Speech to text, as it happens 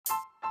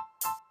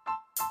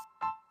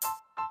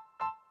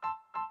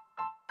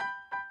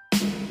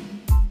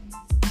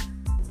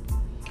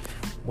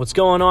What's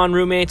going on,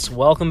 roommates?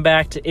 Welcome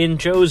back to In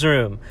Joe's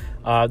Room.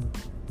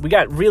 We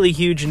got really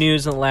huge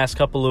news in the last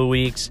couple of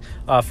weeks.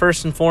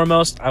 First and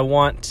foremost, I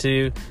want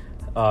to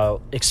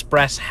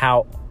express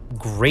how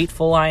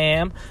grateful I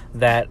am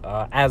that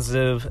as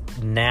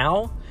of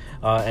now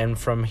and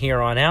from here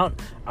on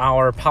out,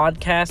 our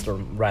podcast, or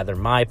rather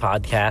my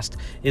podcast,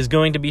 is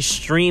going to be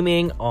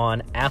streaming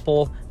on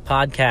Apple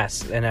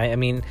Podcasts. And I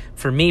mean,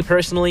 for me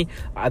personally,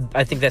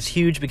 I think that's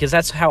huge because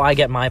that's how I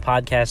get my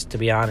podcast, to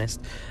be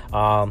honest.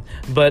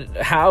 But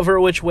however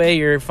which way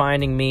you're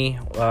finding me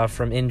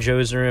from In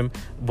Joe's Room,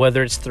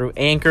 whether it's through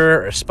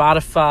Anchor or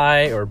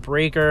Spotify or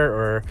Breaker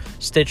or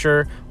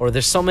Stitcher, or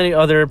there's so many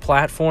other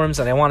platforms,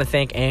 and I want to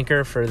thank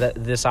Anchor for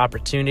this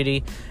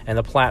opportunity and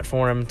the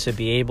platform to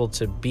be able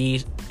to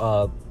be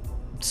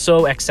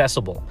so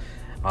accessible.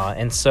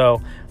 And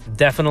so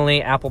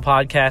definitely Apple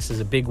Podcasts is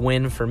a big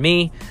win for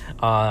me.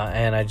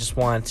 And I just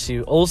want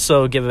to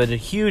also give it a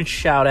huge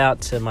shout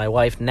out to my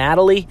wife,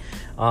 Natalie,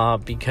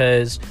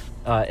 because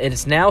it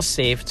is now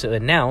safe to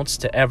announce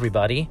to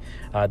everybody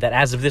that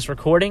as of this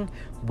recording,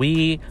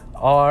 we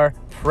are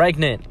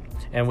pregnant.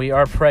 And we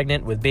are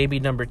pregnant with baby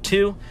number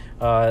 2.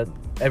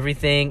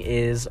 Everything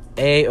is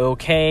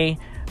A-okay.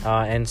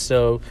 And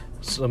so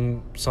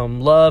some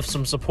love,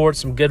 some support,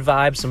 some good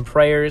vibes, some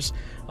prayers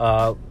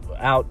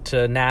out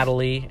to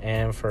Natalie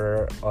and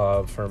for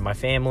my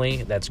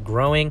family that's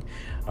growing.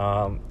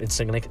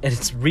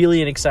 It's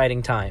really an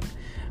exciting time,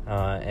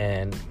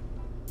 and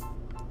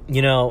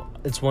you know,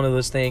 it's one of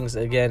those things.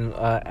 Again,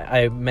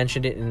 I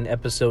mentioned it in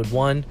episode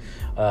 1.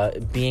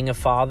 Being a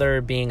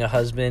father, being a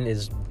husband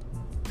is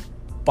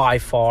by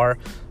far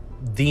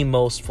the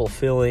most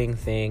fulfilling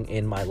thing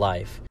in my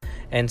life.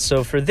 And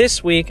so for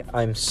this week,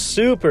 I'm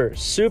super,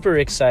 super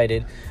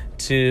excited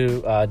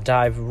to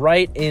dive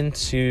right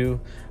into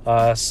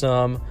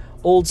some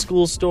old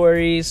school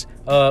stories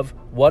of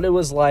what it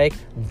was like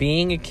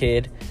being a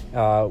kid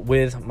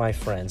with my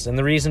friends. And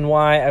the reason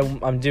why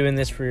I'm doing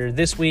this for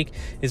this week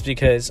is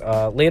because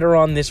later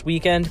on this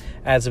weekend,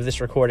 as of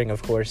this recording,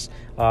 of course,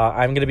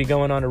 I'm going to be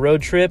going on a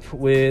road trip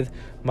with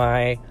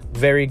my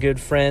very good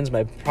friends,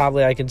 my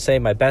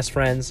best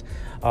friends,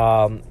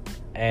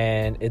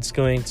 and it's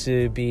going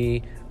to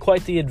be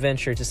quite the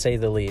adventure, to say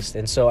the least.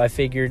 And so I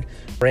figured,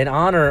 in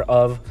honor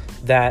of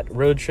that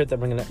road trip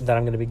that I'm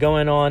going to be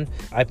going on,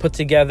 I put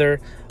together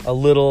a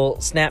little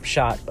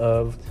snapshot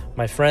of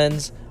my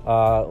friends,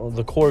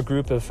 the core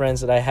group of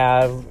friends that I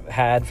have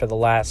had for the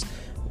last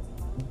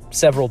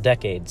several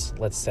decades,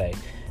 let's say.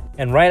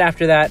 And right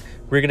after that,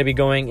 we're going to be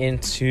going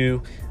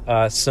into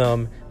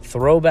some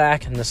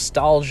throwback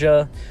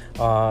nostalgia.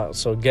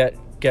 So get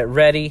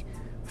ready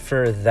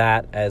for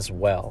that as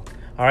well.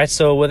 All right,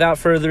 so without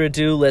further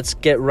ado, let's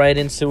get right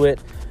into it.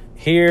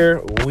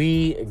 Here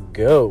we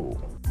go.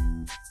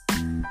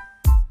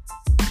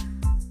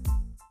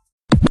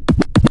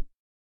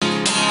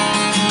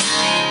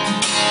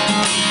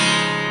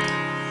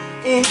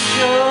 In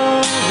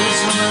Joe's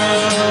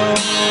Room,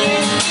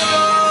 in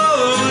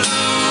Joe's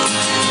Room.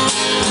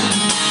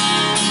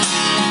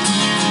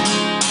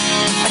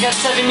 I got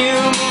 7 new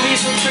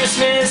movies for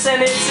Christmas,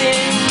 and it's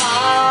in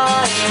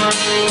my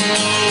room.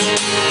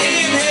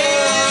 In his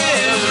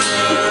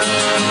room.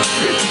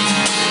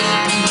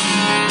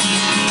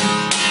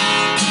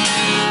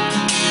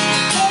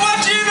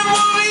 Watching a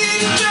movie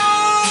in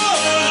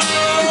Joe's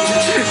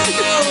room.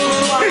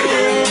 Watching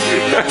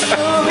a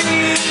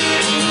movie in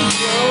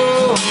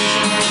Joe's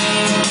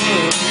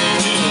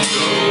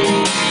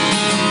room.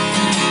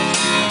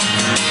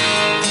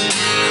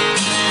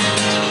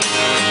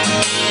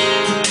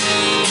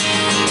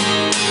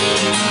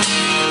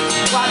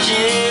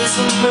 Watching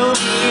some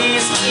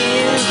movies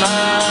in my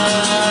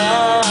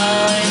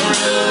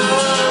room.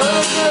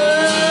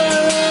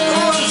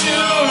 On 2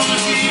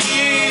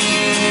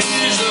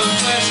 TVs, a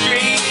flat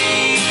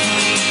screen,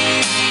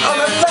 on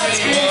a flat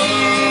screen,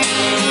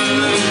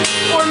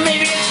 or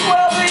maybe a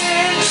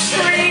 12-inch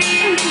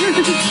screen.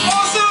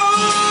 Also,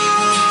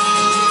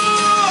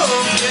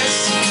 yes,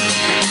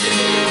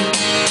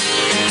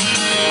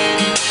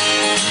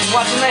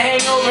 watching The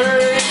Hangover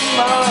in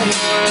my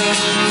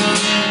room.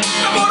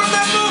 I'm out of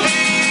that movie.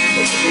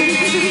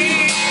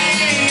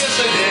 Yes,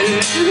 I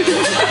did.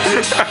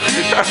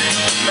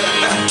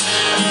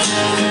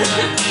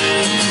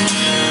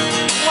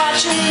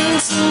 Watching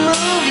some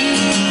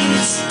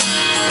movies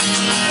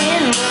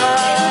in my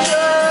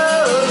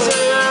room.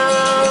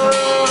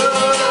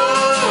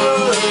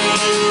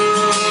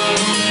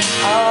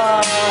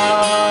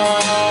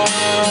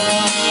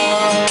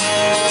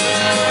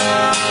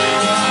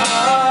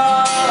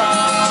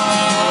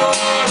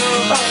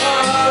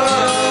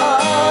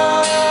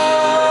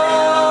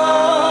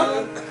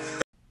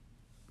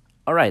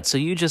 All right, so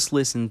you just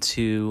listened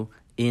to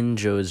In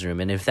Joe's Room,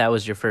 and if that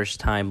was your first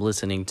time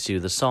listening to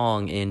the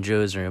song In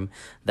Joe's Room,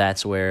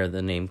 that's where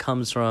the name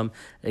comes from.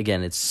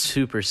 Again, it's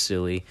super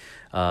silly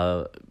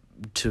to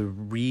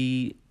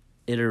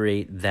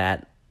reiterate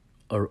that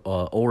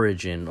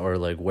origin, or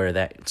like where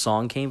that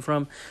song came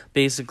from.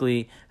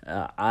 Basically,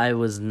 I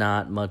was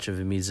not much of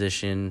a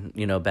musician,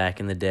 back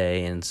in the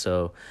day, and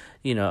so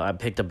I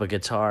picked up a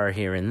guitar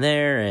here and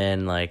there,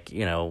 and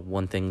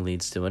one thing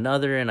leads to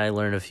another, and I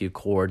learned a few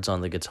chords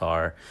on the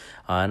guitar,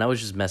 and I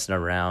was just messing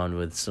around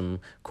with some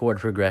chord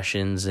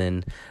progressions,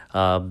 and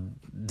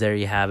there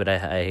you have it.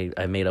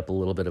 I made up a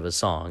little bit of a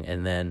song,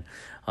 and then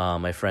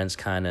my friends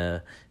kind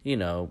of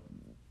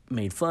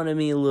made fun of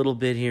me a little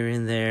bit here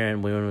and there,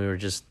 and when we were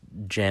just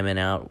jamming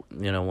out,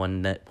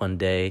 one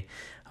day,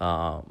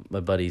 my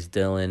buddies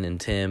Dylan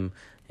and Tim,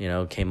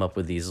 came up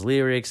with these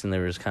lyrics, and they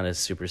were kind of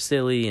super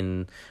silly,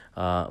 and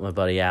my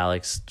buddy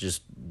Alex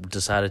just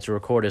decided to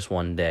record us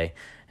one day,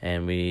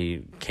 and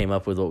we came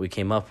up with what we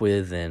came up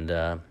with, and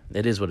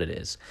it is what it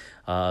is.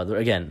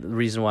 Again, the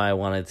reason why I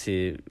wanted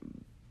to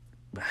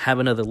have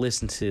another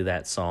listen to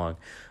that song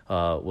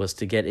was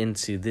to get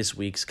into this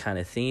week's kind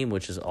of theme,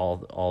 which is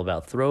all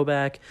about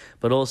throwback,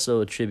 but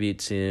also a tribute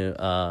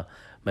to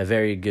my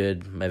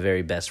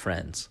very best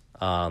friends.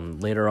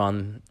 Later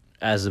on,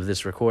 as of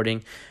this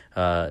recording,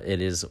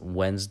 it is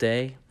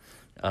Wednesday,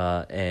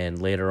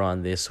 and later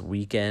on this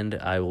weekend,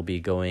 I will be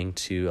going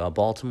to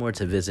Baltimore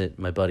to visit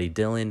my buddy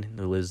Dylan,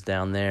 who lives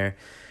down there.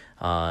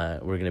 We're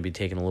going to be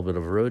taking a little bit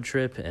of a road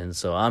trip, and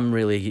so I'm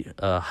really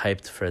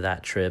hyped for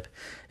that trip.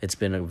 It's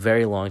been a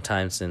very long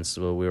time since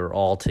we were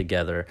all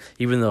together.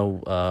 Even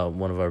though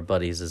one of our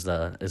buddies is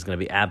going to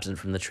be absent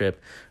from the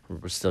trip,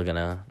 we're still going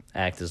to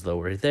act as though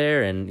we're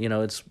there, and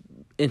it's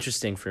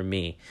interesting for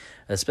me,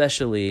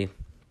 especially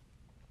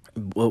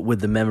with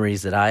the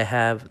memories that I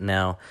have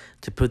now.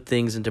 To put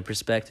things into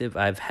perspective,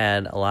 I've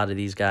had a lot of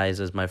these guys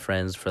as my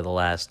friends for the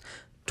last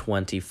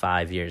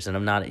 25 years, and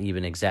I'm not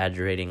even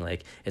exaggerating.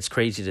 Like, it's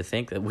crazy to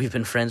think that we've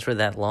been friends for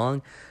that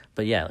long,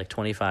 but yeah,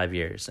 25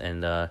 years,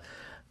 and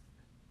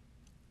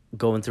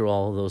going through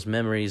all of those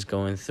memories,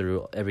 going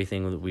through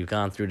everything that we've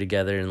gone through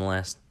together in the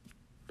last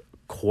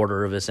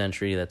quarter of a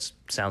century. That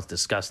sounds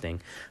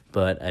disgusting,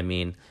 but I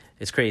mean,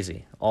 it's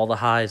crazy. All the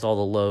highs, all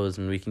the lows,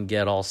 and we can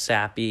get all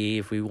sappy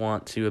if we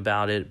want to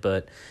about it,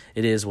 but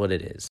it is what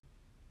it is.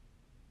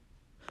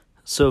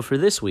 So for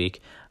this week,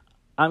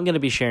 I'm going to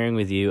be sharing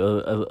with you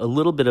a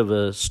little bit of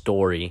a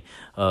story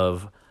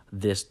of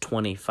this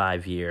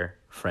 25-year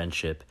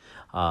friendship.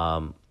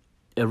 It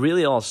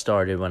really all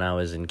started when I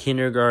was in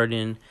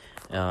kindergarten,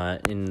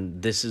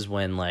 and this is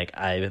when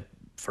I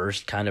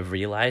first kind of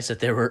realized that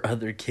there were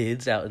other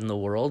kids out in the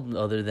world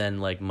other than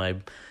my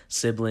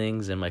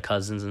siblings and my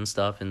cousins and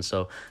stuff, and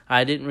so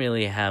I didn't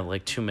really have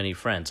too many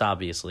friends,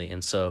 obviously.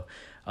 And so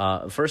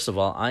first of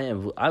all,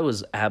 I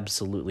was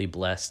absolutely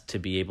blessed to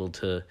be able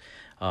to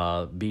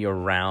be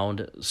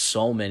around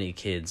so many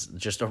kids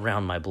just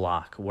around my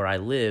block. Where I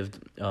lived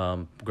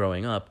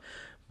growing up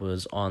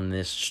was on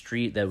this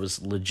street that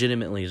was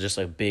legitimately just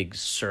a big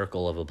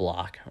circle of a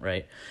block,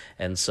 right?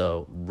 And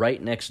so right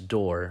next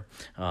door,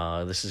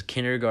 this is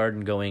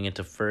kindergarten going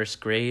into first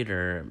grade,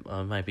 or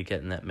I might be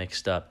getting that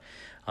mixed up.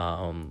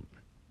 My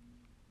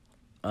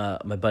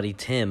buddy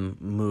Tim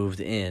moved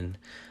in,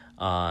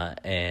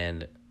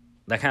 and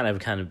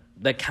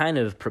that kind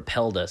of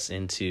propelled us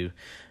into,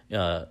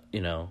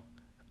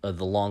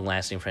 the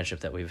long-lasting friendship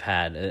that we've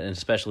had, and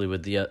especially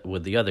with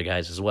the other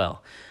guys as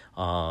well.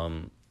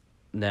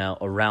 Now,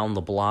 around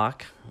the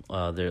block,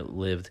 there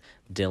lived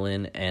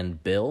Dylan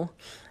and Bill,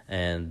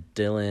 and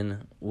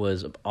Dylan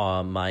was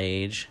my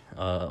age,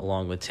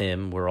 along with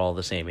Tim. We're all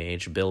the same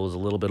age. Bill was a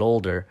little bit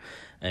older,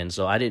 and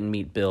so I didn't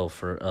meet Bill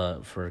for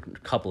a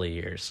couple of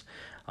years,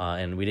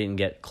 and we didn't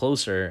get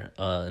closer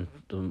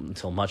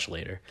until much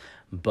later.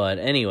 But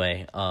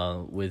anyway,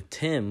 with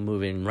Tim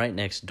moving right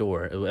next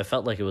door, it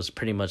felt like it was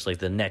pretty much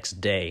the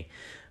next day.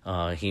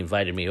 He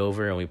invited me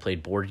over, and we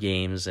played board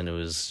games, and it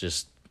was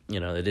just,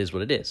 it is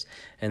what it is.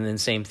 And then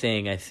same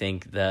thing, I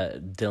think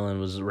that Dylan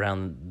was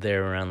around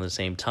the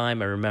same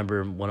time. I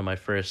remember one of my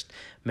first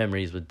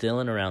memories with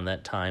Dylan around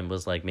that time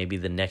was maybe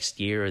the next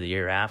year or the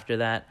year after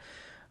that,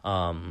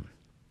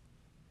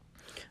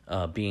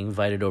 being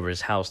invited over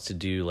his house to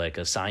do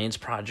a science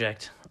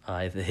project.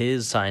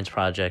 His science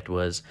project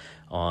was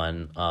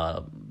on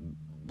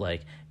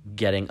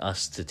getting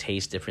us to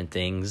taste different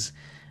things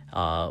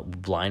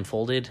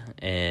blindfolded,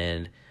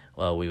 and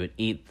we would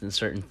eat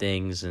certain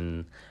things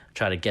and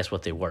try to guess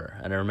what they were.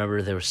 And I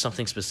remember there was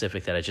something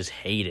specific that I just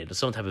hated. It was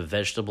some type of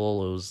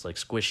vegetable. It was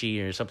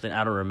squishy or something.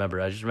 I don't remember.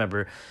 I just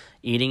remember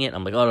eating it.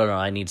 I'm like, oh, no,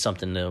 I need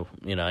something new.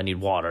 I need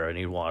water. I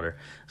was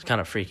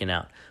kind of freaking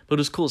out. But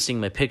it was cool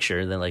seeing my picture.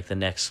 And then the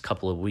next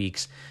couple of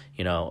weeks,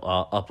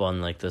 up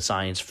on the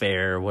science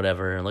fair or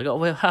whatever. And oh,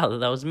 wow,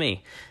 that was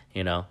me,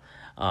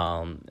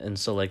 And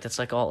so that's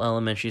all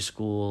elementary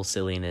school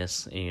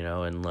silliness,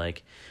 and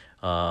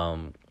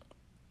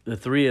the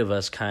three of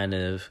us kind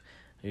of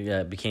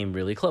became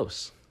really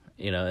close,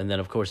 and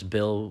then of course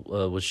Bill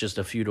was just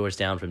a few doors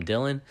down from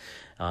Dylan,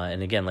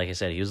 and again, like I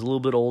said, he was a little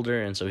bit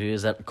older, and so he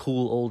was that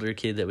cool older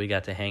kid that we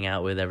got to hang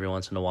out with every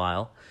once in a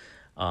while.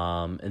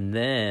 And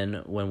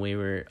then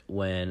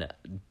when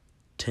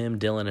Tim,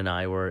 Dylan, and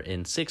I were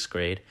in sixth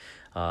grade,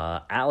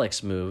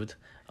 Alex moved.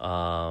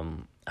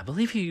 I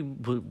believe he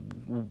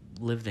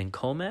lived in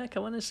Comac, I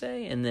want to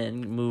say, and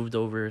then moved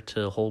over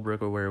to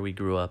Holbrook, or where we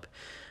grew up.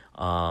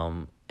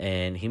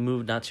 and he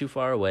moved not too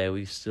far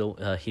away.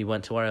 He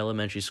went to our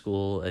elementary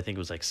school. I think it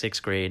was like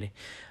 6th grade.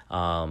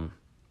 And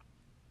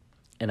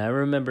I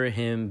remember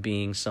him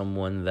being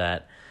someone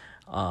that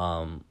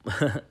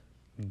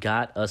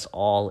got us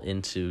all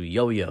into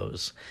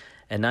yo-yos,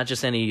 and not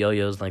just any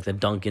yo-yos, like the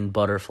Duncan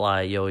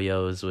butterfly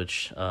yo-yos,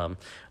 which I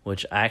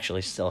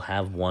actually still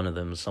have one of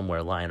them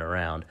somewhere lying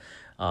around.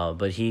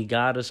 But he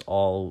got us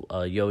all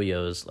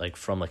yo-yos like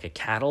from like a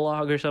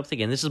catalog or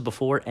something, and this is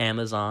before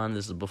Amazon.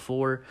 This is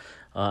before,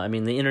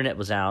 the internet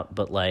was out,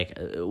 but like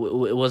it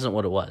wasn't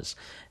what it was.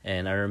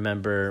 And I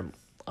remember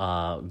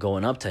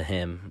going up to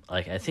him,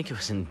 like I think it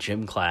was in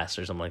gym class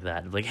or something like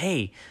that, like,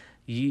 hey,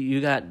 you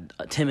got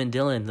Tim and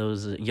Dylan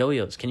those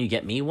yo-yos, can you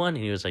get me one?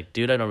 And he was like,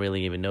 dude, I don't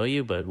really even know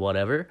you, but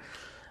whatever.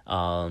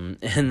 And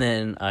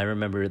then I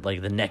remember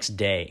like the next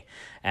day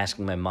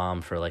asking my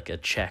mom for like a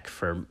check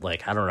for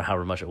like, I don't know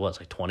how much it was,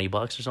 like $20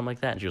 or something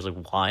like that. And she was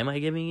like, why am I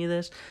giving you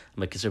this?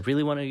 I'm like, because I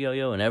really want a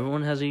yo-yo, and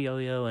everyone has a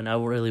yo-yo, and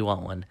I really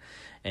want one.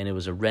 And it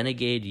was a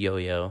Renegade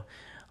yo-yo.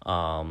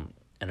 And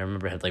I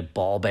remember it had like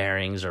ball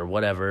bearings or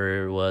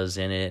whatever it was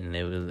in it. And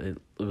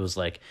it was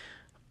like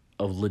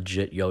a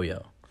legit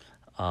yo-yo.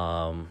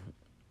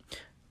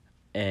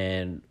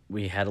 And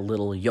we had a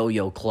little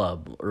yo-yo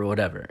club or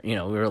whatever, we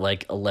were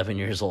like 11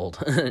 years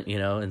old,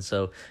 and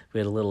so we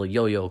had a little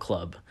yo-yo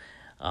club,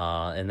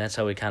 and that's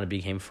how we kind of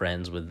became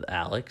friends with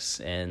Alex.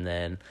 And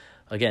then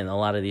again, a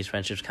lot of these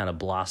friendships kind of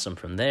blossomed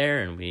from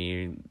there, and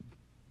we,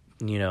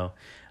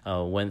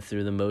 went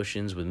through the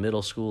motions with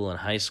middle school and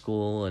high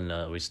school,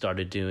 and we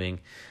started doing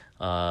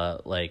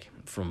like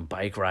from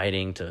bike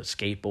riding to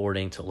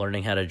skateboarding to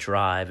learning how to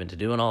drive and to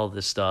doing all of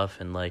this stuff.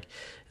 And like,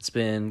 it's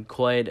been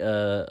quite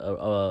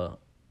a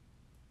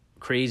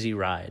crazy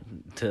ride,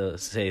 to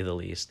say the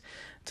least,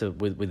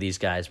 with these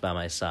guys by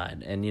my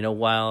side. And,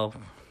 while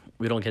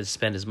we don't get to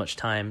spend as much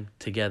time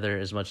together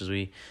as much as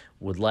we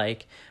would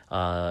like,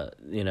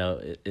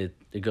 it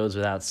goes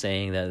without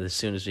saying that as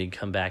soon as we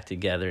come back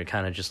together,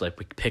 kind of just like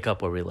we pick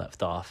up where we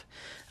left off.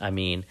 I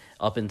mean,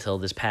 up until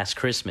this past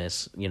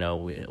Christmas, we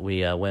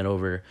went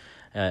over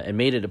and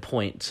made it a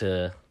point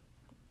to,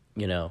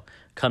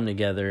 come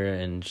together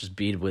and just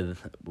be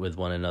with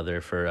one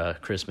another for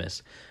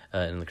Christmas,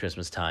 in the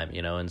Christmas time,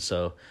 and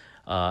so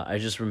I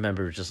just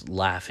remember just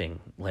laughing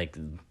like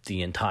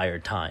the entire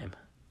time,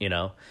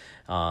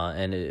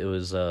 and it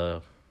was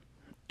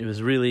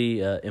really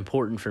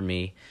important for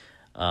me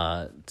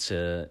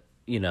to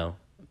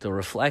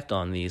reflect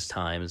on these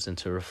times and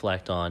to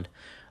reflect on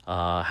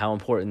how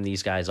important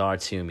these guys are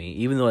to me,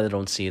 even though I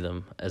don't see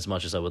them as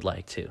much as I would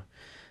like to,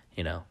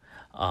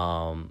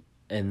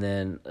 and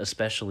then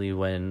especially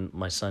when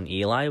my son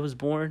Eli was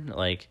born,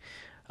 like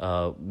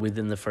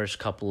within the first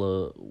couple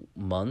of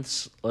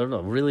months, I don't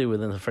know, really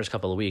within the first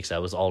couple of weeks, I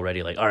was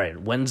already like, all right,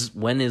 when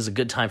is a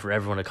good time for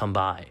everyone to come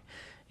by,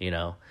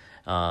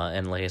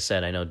 and like I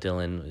said, I know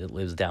Dylan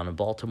lives down in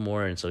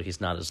Baltimore, and so he's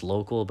not as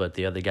local, but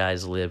the other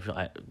guys live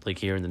like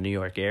here in the New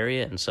York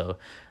area, and so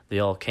they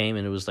all came,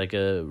 and it was like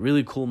a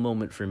really cool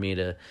moment for me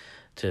to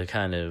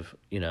kind of,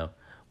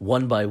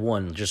 one by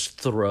one, just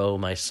throw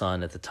my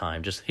son at the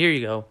time, just here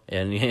you go,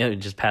 and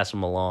just pass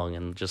him along,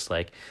 and just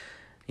like,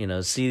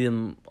 see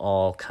them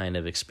all kind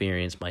of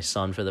experience my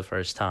son for the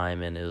first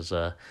time. And it's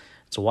a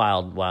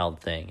wild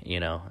thing,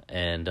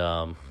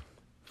 and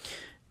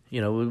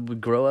we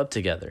grow up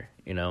together,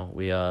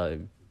 we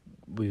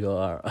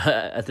are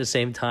at the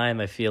same time.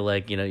 I feel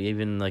like,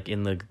 even like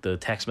in the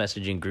text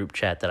messaging group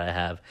chat that I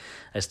have,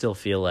 I still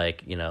feel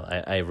like,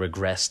 I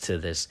regress to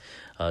this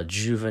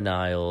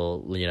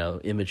juvenile,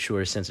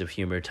 immature sense of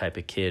humor type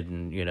of kid,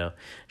 and,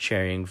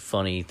 sharing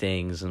funny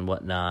things and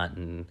whatnot.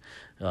 And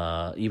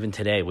even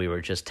today we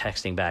were just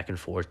texting back and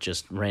forth,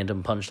 just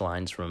random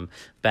punchlines from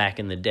back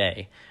in the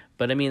day.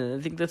 But I mean, I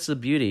think that's the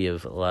beauty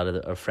of a lot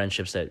of our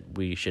friendships that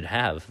we should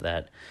have,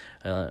 that,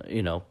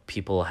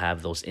 people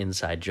have those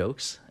inside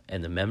jokes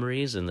and the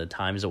memories and the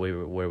times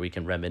where we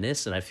can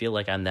reminisce. And I feel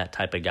like I'm that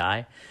type of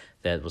guy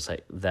that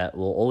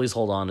will always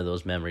hold on to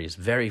those memories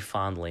very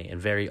fondly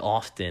and very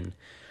often,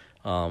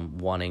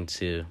 wanting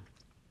to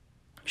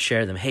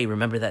share them. Hey,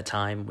 remember that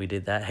time we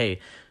did that? Hey,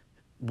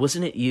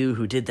 wasn't it you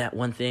who did that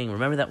one thing?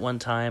 Remember that one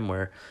time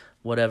where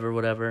whatever,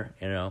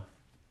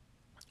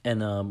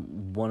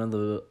 And one of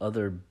the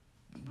other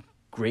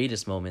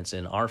greatest moments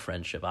in our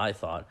friendship, I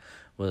thought,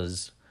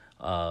 was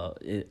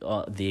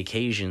the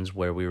occasions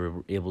where we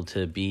were able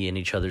to be in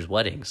each other's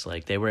weddings.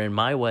 Like, they were in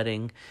my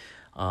wedding,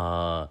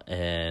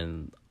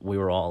 and we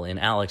were all in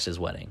Alex's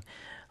wedding.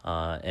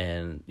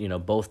 And,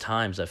 both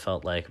times I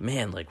felt like,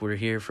 man, like, we're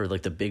here for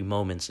like the big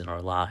moments in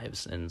our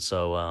lives. And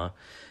so,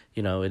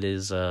 it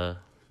is a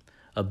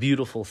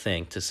beautiful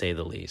thing, to say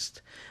the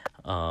least.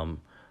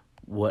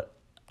 What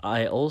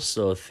I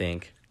also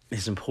think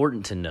is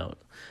important to note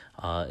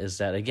is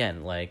that,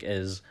 again, like,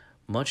 as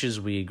much as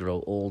we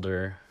grow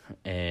older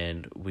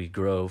and we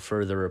grow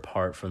further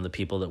apart from the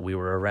people that we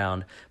were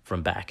around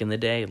from back in the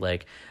day,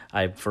 like,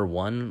 I, for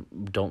one,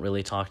 don't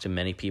really talk to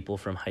many people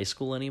from high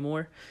school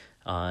anymore.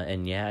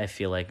 And yeah, I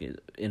feel like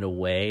in a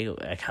way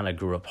I kind of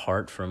grew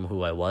apart from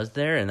who I was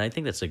there, and I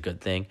think that's a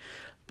good thing.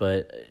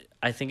 But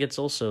I think it's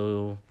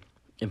also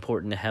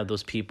important to have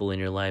those people in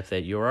your life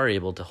that you are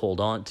able to hold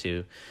on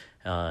to,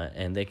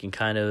 and they can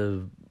kind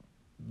of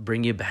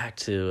bring you back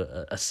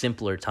to a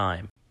simpler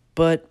time.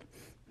 But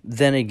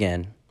then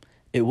again,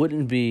 it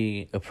wouldn't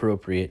be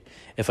appropriate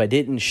if I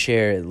didn't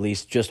share at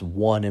least just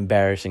one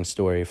embarrassing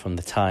story from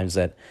the times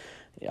that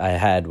I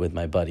had with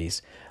my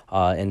buddies.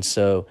 And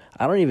so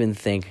I don't even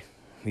think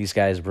these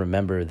guys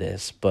remember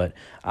this, but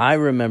I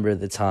remember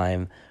the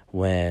time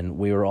when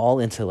we were all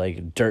into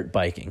like dirt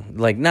biking,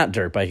 like not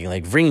dirt biking,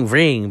 like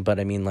ring, but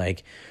I mean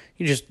like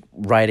you just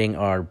riding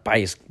our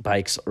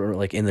bikes or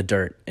like in the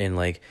dirt, and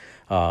like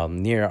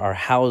near our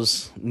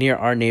house, near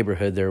our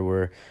neighborhood, there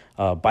were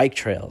bike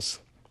trails.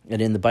 And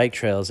in the bike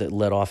trails, it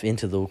led off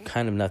into the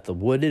kind of not the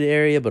wooded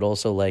area, but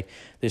also like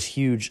this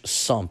huge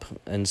sump.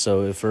 And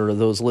so for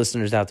those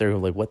listeners out there who are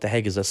like, what the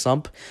heck is a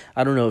sump?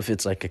 I don't know if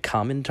it's like a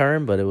common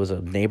term, but it was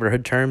a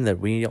neighborhood term that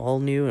we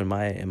all knew in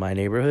my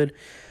neighborhood.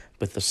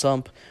 But the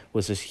sump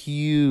was this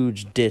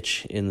huge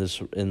ditch in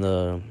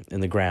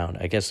the ground.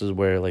 I guess is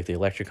where like the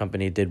electric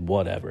company did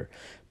whatever.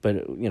 But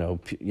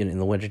in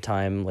the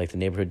wintertime, like the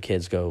neighborhood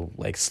kids go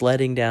like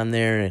sledding down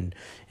there, and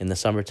in the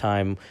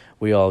summertime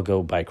we all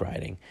go bike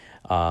riding.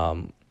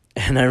 And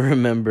I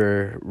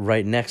remember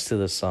right next to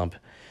the sump,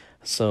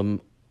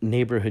 some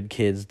neighborhood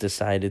kids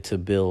decided to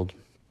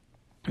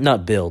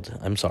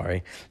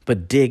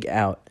dig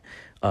out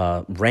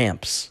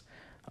ramps,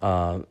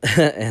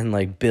 and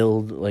like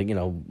build like,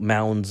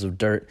 mounds of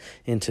dirt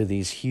into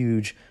these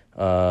huge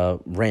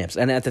ramps.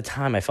 And at the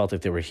time I felt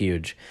like they were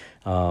huge.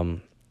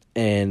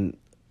 And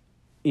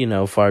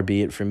far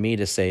be it from me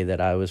to say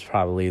that I was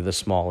probably the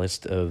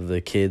smallest of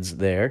the kids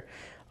there.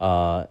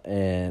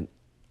 And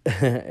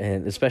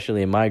and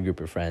especially in my group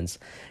of friends.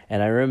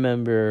 And I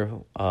remember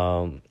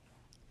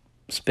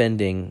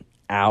spending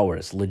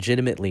hours,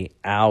 legitimately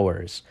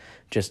hours,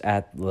 just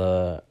at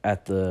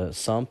the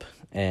sump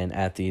and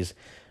at these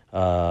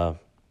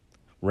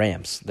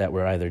ramps that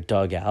were either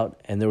dug out.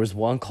 And there was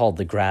one called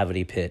the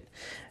Gravity Pit,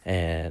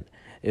 and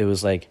it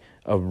was like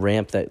a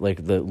ramp that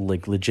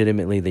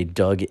legitimately they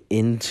dug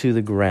into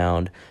the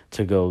ground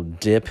to go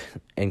dip,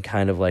 and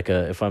kind of like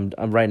if I'm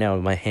right now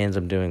with my hands,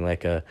 I'm doing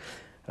like a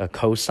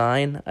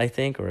cosine, I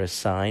think, or a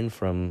sine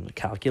from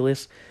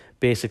calculus,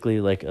 basically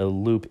like a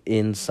loop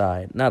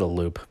inside, not a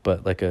loop,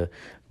 but like a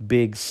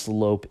big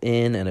slope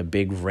in and a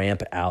big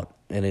ramp out,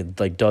 and it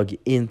like dug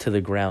into the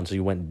ground, so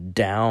you went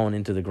down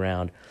into the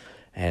ground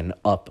and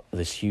up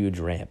this huge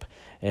ramp,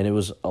 and it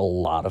was a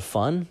lot of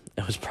fun.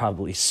 It was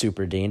probably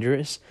super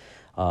dangerous.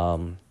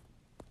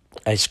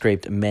 I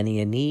scraped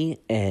many a knee,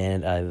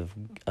 and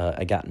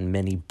I gotten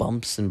many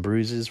bumps and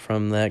bruises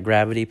from that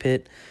Gravity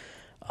Pit.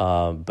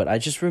 But I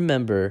just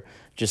remember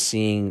just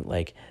seeing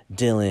like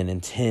Dylan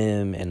and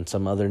Tim and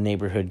some other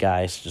neighborhood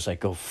guys just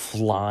like go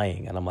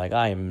flying. And I'm like,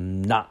 I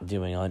am not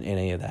doing on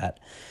any of that.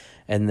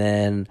 And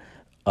then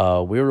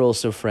we were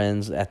also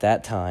friends at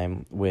that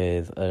time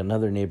with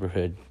another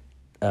neighborhood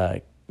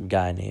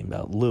guy named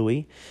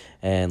Louie.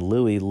 And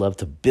Louie loved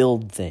to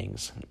build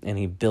things. And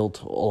he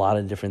built a lot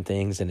of different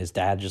things. And his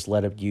dad just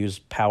let him use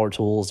power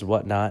tools and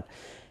whatnot.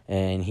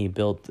 And he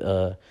built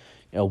a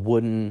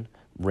wooden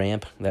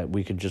ramp that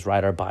we could just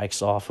ride our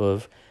bikes off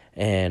of,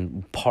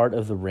 and part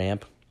of the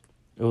ramp,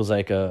 it was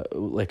like a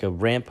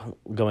ramp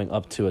going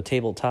up to a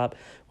tabletop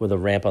with a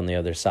ramp on the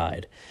other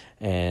side,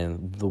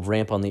 and the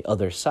ramp on the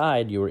other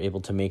side you were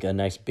able to make a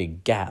nice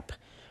big gap,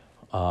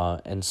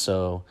 and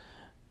so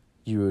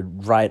you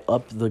would ride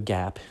up the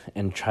gap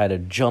and try to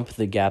jump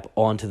the gap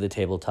onto the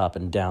tabletop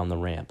and down the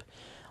ramp.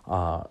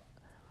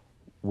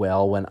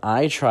 Well, when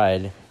I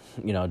tried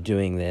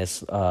doing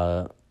this,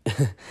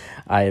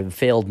 I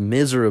failed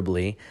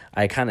miserably.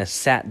 I kind of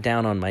sat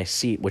down on my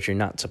seat, which you're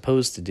not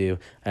supposed to do,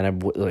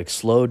 and I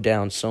slowed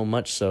down so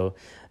much so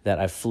that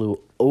I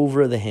flew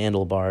over the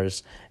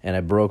handlebars and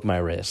I broke my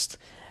wrist.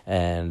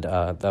 And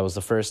that was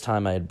the first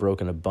time I had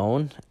broken a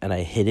bone, and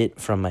I hid it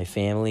from my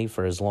family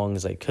for as long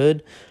as I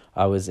could.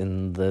 I was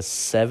in the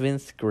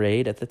 7th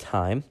grade at the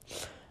time,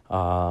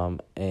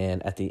 and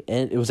at the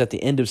end, it was at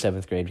the end of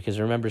 7th grade, because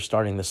I remember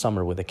starting the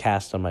summer with a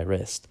cast on my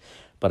wrist.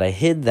 But I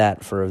hid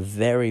that for a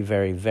very,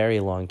 very,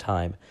 very long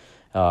time,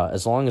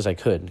 as long as I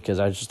could, because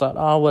I just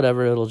thought,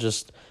 whatever, it'll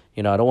just,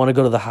 I don't want to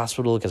go to the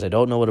hospital because I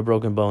don't know what a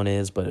broken bone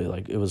is, but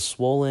it was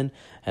swollen,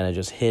 and I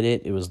just hid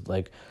it. It was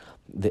like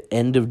the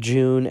end of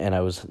June, and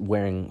I was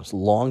wearing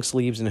long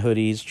sleeves and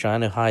hoodies,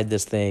 trying to hide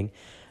this thing.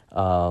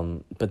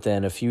 But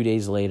then a few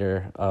days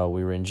later,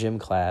 we were in gym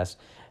class,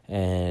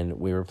 and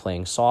we were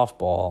playing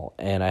softball,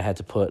 and I had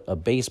to put a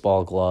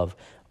baseball glove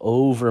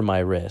over my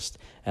wrist,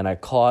 and I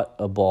caught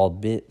a ball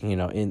with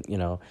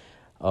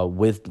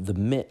the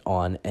mitt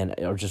on, and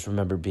I just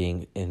remember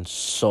being in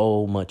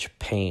so much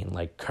pain,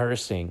 like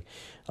cursing,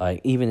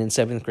 like even in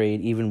 7th grade,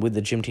 even with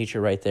the gym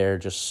teacher right there,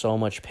 just so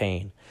much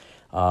pain,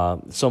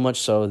 so much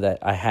so that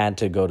I had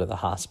to go to the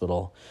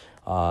hospital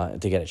to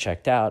get it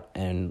checked out,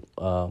 and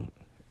lo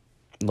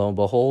and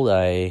behold,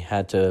 I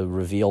had to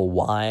reveal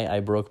why I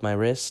broke my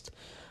wrist.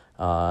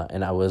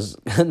 And I was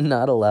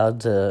not allowed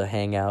to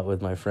hang out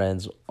with my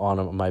friends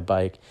on my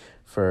bike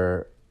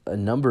for a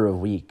number of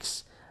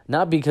weeks.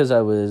 Not because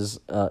I was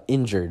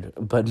injured,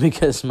 but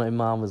because my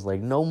mom was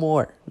like, no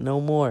more.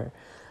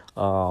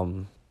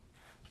 And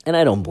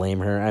I don't blame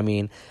her. I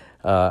mean,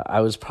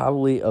 I was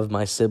probably, of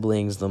my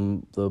siblings,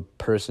 the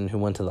person who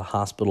went to the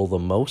hospital the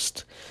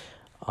most.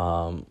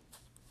 A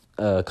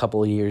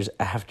couple of years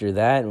after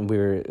that,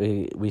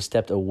 we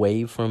stepped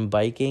away from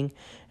biking,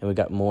 and we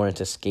got more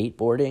into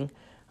skateboarding.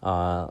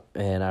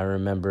 And I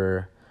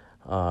remember,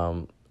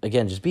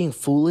 again, just being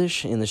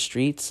foolish in the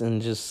streets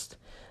and just,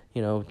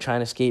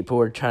 trying to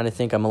skateboard, trying to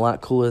think I'm a lot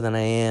cooler than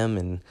I am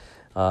and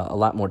a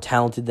lot more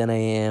talented than I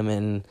am.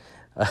 And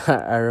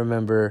I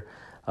remember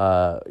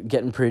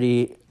getting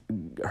pretty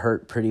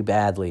hurt pretty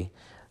badly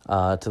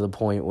to the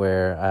point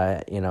where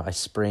I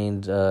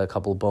sprained a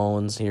couple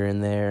bones here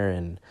and there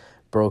and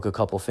broke a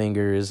couple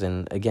fingers.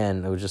 And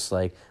again, it was just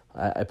like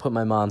I put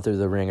my mom through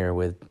the ringer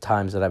with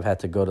times that I've had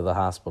to go to the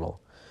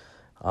hospital.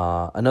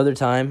 Another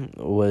time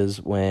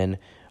was when,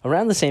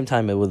 around the same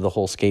time with the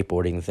whole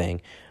skateboarding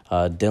thing,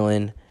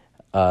 Dylan's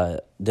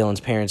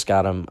parents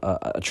got him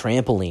a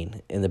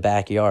trampoline in the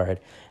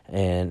backyard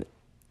and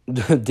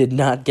did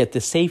not get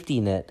the safety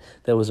net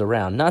that was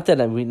around. Not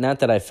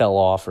that I fell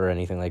off or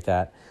anything like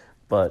that,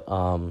 but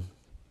on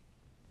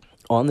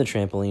the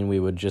trampoline we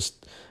would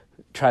just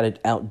try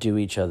to outdo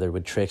each other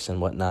with tricks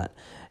and whatnot.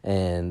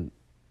 And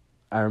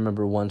I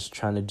remember once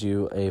trying to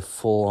do a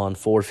full-on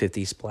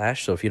 450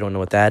 splash. So if you don't know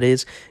what that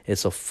is,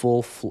 it's a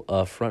full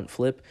front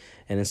flip.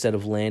 And instead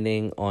of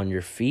landing on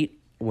your feet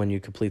when you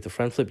complete the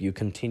front flip, you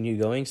continue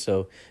going.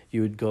 So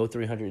you would go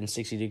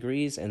 360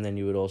 degrees, and then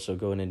you would also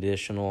go an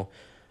additional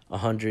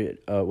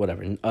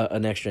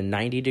an extra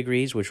 90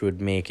 degrees, which would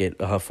make it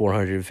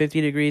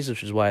 450 degrees,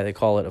 which is why they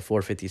call it a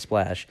 450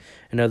 splash.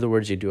 In other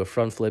words, you do a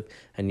front flip,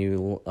 and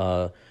you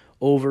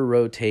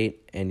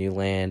over-rotate, and you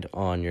land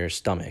on your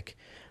stomach.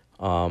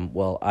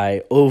 Well,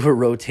 I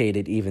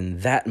over-rotated even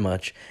that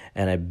much,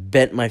 and I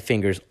bent my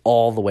fingers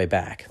all the way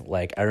back.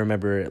 Like, I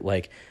remember,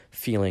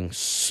 feeling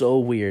so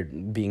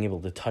weird being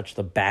able to touch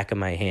the back of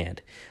my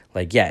hand.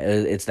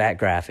 It's that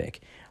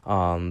graphic.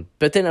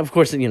 But then, of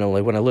course,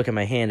 when I look at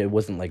my hand, it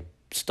wasn't,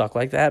 stuck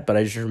like that, but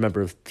I just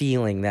remember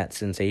feeling that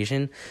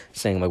sensation,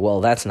 saying,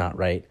 well, that's not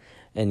right.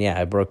 And, yeah,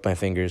 I broke my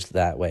fingers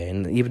that way.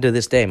 And even to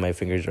this day, my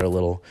fingers are a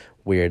little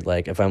weird.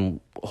 If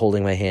I'm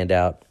holding my hand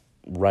out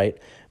right,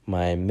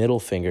 my middle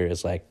finger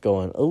is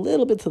going a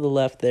little bit to the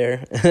left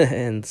there.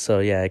 And so,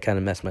 yeah, I kind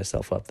of messed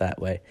myself up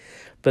that way.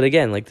 But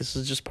again, this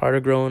is just part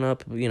of growing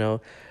up,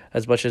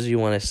 as much as you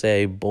want to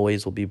say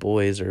boys will be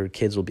boys or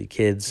kids will be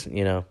kids,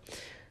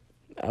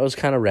 I was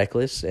kind of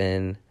reckless,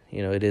 and,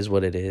 it is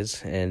what it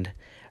is. And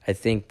I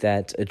think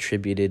that's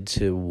attributed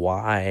to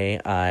why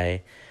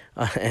I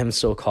am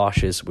so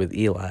cautious with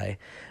Eli,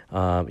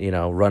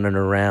 running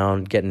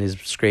around, getting his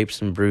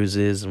scrapes and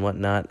bruises and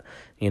whatnot.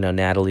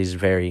 Natalie's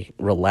very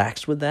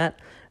relaxed with that,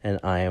 and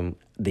I am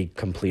the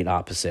complete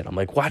opposite. I'm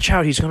like, watch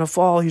out, he's going to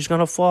fall,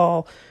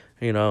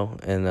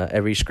 and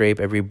every scrape,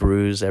 every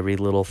bruise, every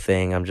little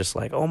thing, I'm just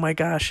like, oh my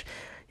gosh,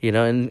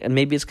 and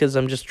maybe it's because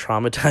I'm just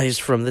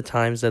traumatized from the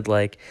times that,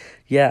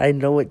 I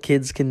know what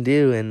kids can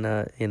do, and,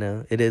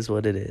 it is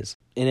what it is.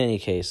 In any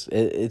case,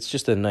 it's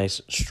just a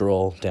nice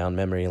stroll down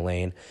memory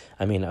lane.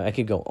 I mean, I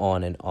could go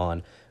on and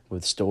on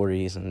with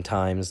stories and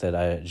times that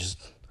I just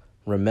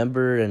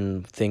remember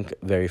and think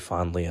very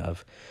fondly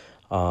of.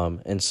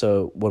 And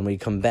so when we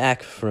come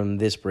back from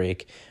this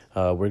break,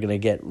 we're going to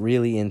get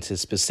really into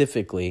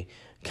specifically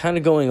kind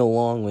of going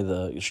along with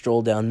a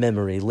stroll down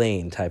memory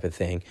lane type of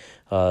thing.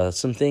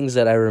 Some things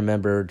that I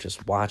remember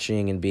just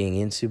watching and being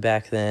into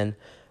back then.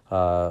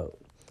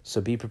 So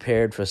be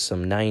prepared for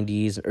some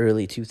 90s,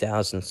 early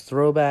 2000s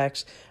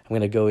throwbacks. I'm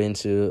going to go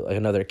into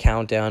another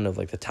countdown of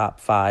the top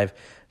 5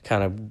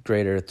 kind of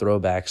greater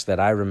throwbacks that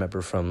I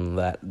remember from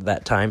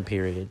that time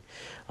period.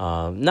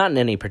 Not in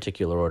any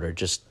particular order,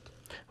 just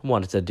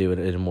wanted to do it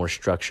in a more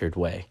structured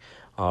way.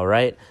 All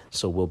right,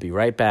 so we'll be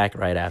right back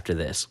right after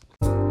this.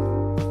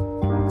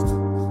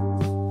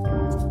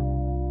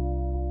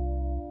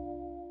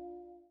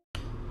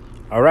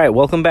 All right,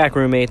 welcome back,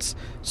 roommates.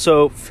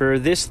 So for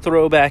this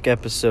throwback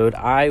episode,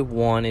 I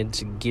wanted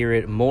to gear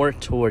it more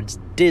towards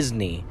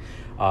Disney.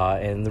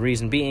 And the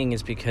reason being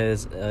is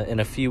because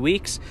in a few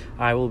weeks,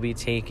 I will be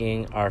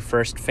taking our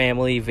first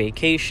family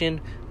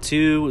vacation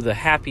to the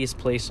happiest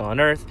place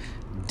on earth,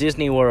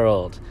 Disney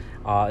World.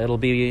 It'll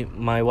be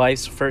my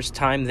wife's first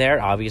time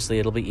there. Obviously,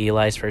 it'll be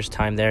Eli's first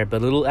time there,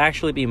 but it'll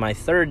actually be my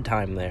third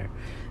time there.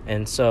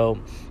 And so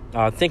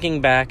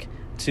thinking back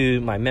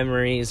to my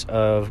memories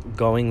of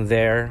going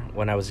there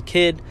when I was a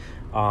kid,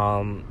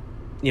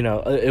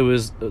 it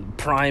was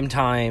prime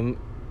time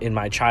in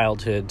my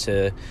childhood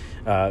to,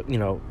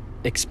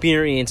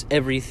 experience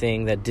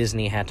everything that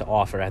Disney had to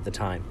offer at the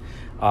time.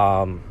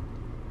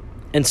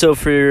 And so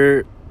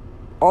for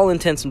all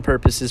intents and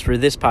purposes for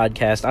this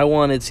podcast, I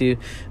wanted to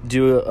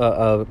do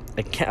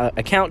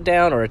a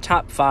countdown or a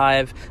top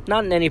 5,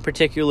 not in any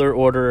particular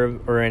order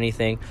or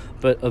anything,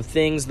 but of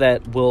things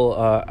that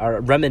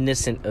are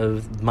reminiscent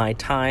of my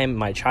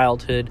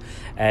childhood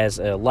as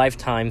a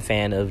lifetime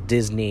fan of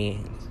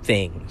Disney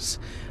things.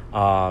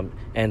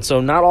 And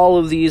so not all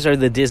of these are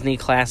the Disney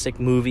classic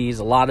movies.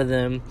 A lot of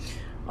them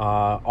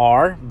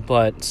are,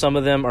 but some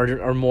of them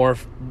are more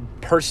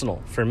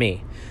personal for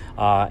me.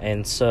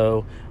 And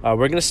so we're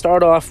going to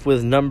start off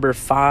with number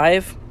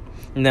 5.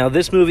 Now,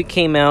 this movie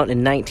came out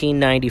in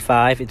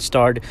 1995. It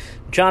starred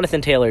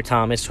Jonathan Taylor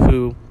Thomas,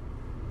 who,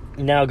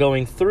 now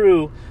going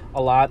through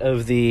a lot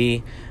of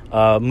the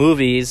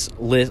movies,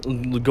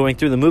 going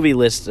through the movie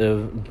list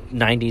of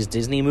 90s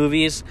Disney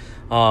movies,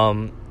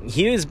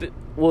 he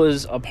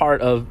was a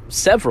part of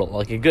several,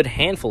 like a good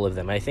handful of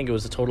them. I think it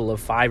was a total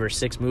of 5 or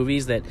 6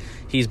 movies that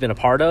he's been a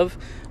part of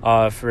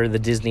for the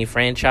Disney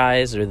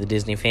franchise or the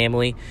Disney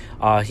family.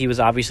 He was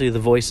obviously the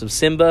voice of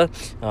Simba.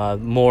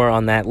 More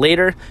on that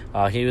later.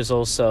 He was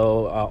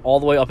also all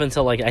the way up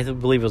until I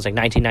believe it was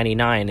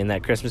 1999 in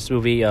that Christmas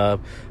movie,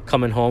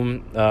 Coming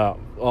Home.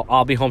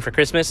 I'll Be Home for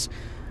Christmas.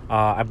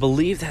 I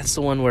believe that's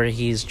the one where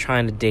he's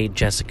trying to date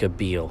Jessica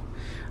Biel.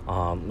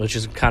 Which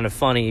is kind of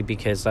funny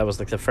because that was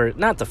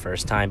not the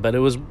first time, but it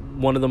was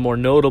one of the more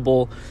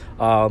notable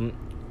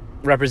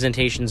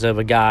representations of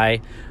a guy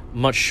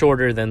much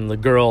shorter than the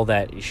girl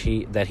that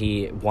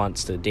he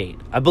wants to date.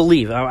 I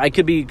believe. I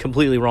could be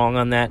completely wrong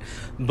on that,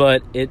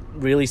 but it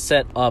really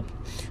set up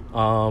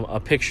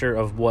a picture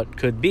of what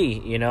could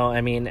be,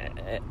 I mean,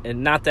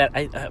 and not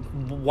that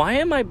why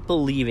am I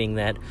believing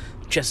that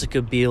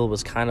Jessica Biel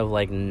was kind of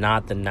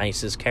not the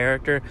nicest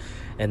character,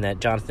 and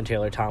that Jonathan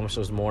Taylor Thomas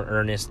was more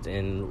earnest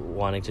in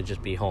wanting to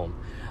just be home?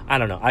 I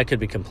don't know. I could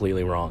be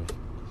completely wrong.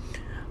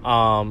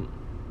 But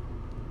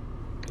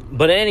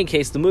in any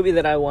case, the movie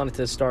that I wanted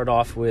to start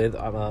off with,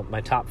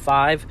 my top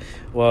 5,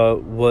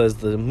 was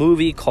the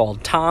movie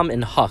called Tom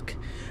and Huck,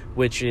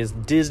 which is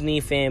Disney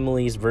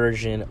Family's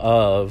version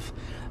of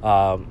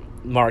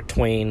Mark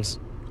Twain's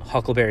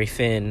Huckleberry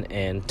Finn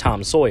and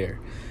Tom Sawyer,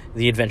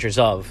 The Adventures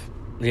of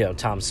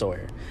Tom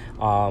Sawyer.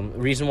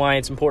 Reason why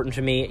it's important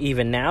to me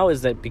even now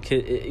is that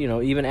because,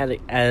 even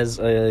as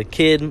a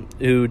kid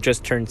who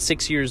just turned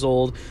 6 years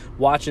old,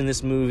 watching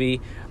this movie,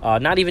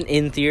 not even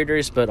in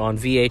theaters, but on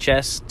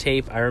VHS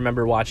tape, I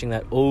remember watching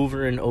that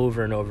over and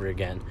over and over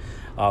again.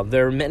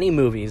 There are many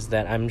movies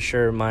that I'm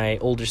sure my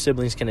older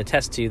siblings can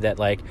attest to that,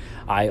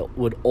 I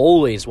would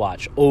always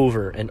watch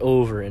over and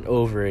over and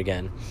over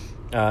again.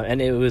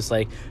 And it was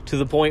to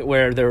the point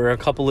where there were a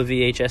couple of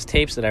VHS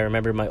tapes that I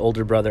remember my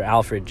older brother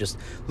Alfred just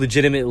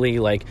legitimately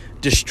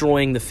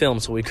destroying the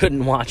film so we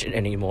couldn't watch it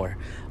anymore.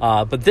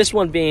 But this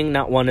one being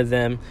not one of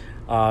them,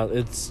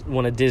 it's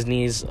one of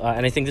Disney's,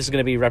 and I think this is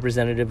going to be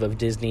representative of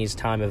Disney's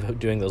time of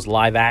doing those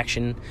live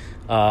action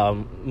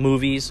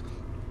movies.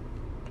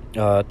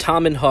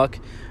 Tom and Huck.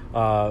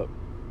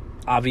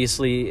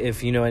 Obviously,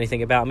 if you know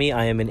anything about me,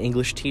 I am an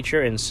English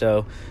teacher, and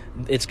so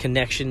its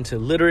connection to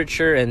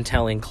literature and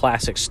telling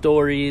classic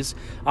stories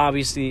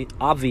obviously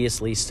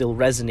still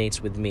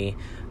resonates with me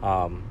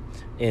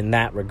in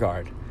that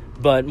regard.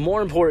 But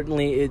more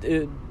importantly,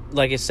 it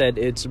like I said,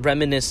 it's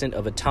reminiscent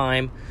of a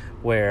time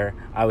where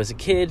I was a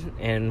kid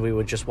and we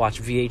would just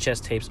watch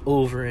VHS tapes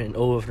over and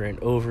over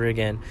and over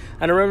again.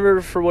 And I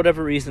remember, for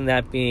whatever reason,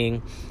 that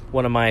being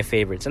one of my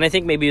favorites. And I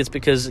think maybe it's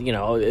because,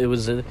 it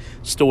was a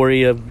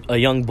story of a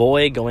young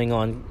boy going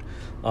on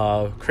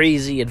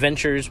crazy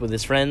adventures with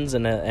his friends.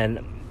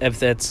 And if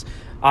that's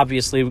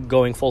obviously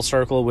going full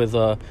circle with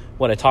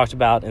what I talked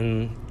about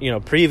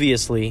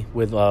previously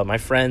with my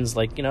friends,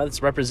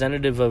 it's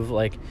representative of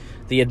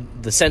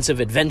the sense of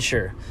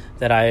adventure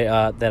that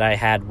I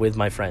had with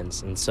my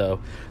friends. And so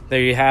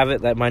there you have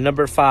it. That my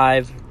number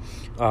 5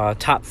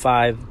 top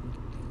 5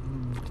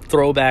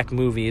 throwback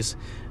movies.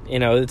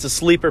 It's a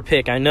sleeper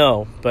pick, I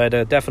know, but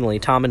definitely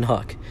Tom and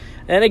Huck.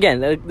 And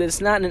again, it's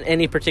not in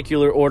any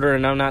particular order,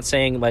 and I'm not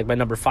saying my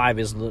number 5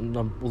 is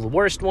the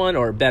worst one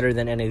or better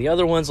than any of the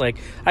other ones. I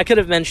could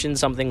have mentioned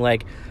something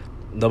like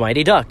The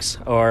Mighty Ducks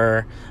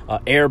or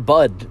Air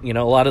Bud,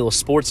 a lot of those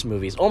sports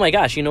movies. Oh my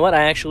gosh, you know what?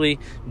 I actually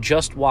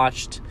just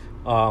watched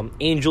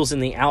Angels in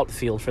the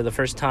Outfield for the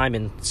first time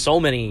in so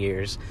many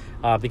years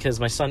because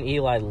my son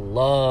Eli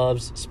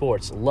loves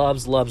sports,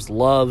 loves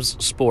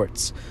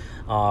sports.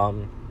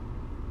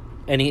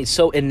 And he's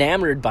so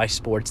enamored by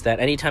sports that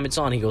anytime it's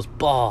on, he goes,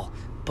 ball.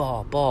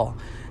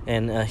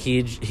 And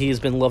he's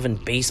been loving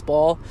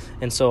baseball.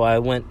 And so I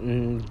went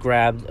and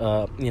grabbed,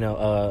 a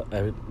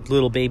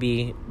little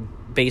baby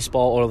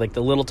baseball, or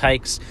the Little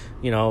Tykes,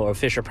 or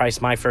Fisher-Price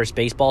My First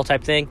Baseball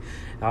type thing.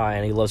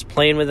 And he loves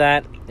playing with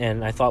that.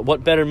 And I thought,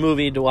 what better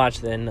movie to watch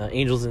than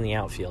Angels in the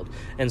Outfield?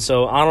 And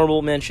so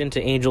honorable mention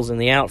to Angels in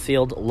the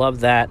Outfield. Love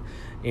that.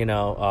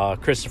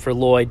 Christopher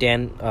Lloyd,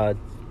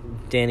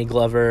 Danny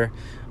Glover,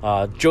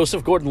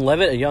 Joseph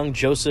Gordon-Levitt, a young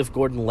Joseph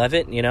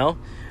Gordon-Levitt,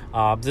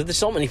 there's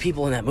so many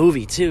people in that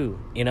movie too,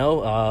 is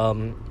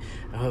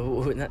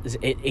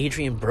it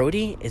Adrian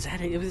Brody? Is that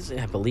it?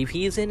 I believe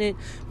he's in it.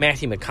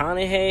 Matthew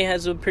McConaughey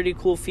has a pretty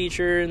cool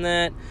feature in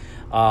that.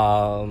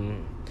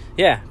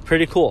 Yeah,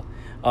 pretty cool.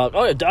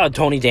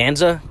 Tony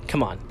Danza,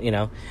 come on,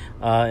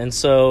 and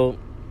so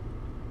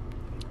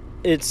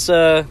it's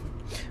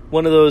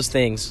one of those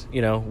things,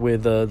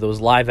 with those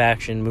live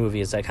action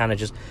movies that kind of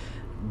just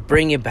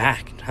bring it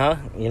back, huh?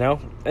 You know?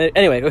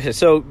 Anyway, okay,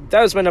 so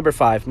that was my number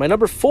 5. My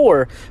number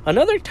 4,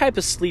 another type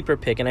of sleeper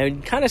pick, and I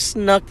kind of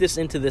snuck this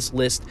into this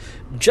list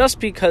just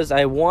because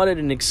I wanted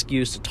an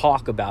excuse to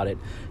talk about it.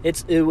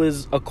 It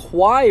was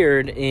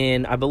acquired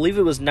in, I believe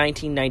it was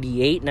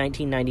 1998,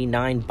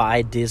 1999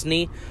 by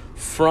Disney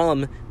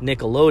from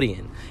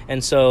Nickelodeon.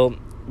 And so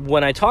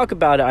when I talk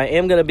about it, I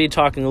am going to be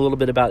talking a little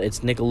bit about its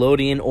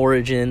Nickelodeon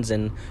origins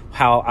and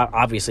how,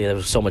 obviously, that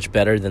was so much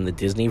better than the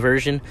Disney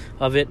version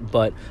of it.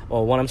 But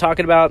what I'm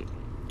talking about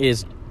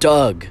is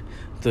Doug,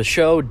 the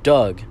show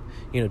Doug.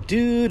 You know,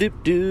 do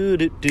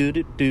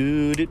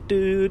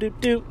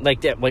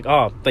like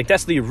that, like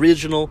that's the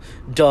original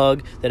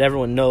Doug that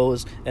everyone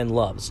knows and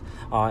loves.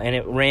 And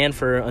it ran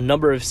for a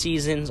number of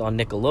seasons on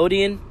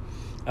Nickelodeon,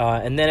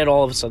 and then it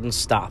all of a sudden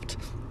stopped.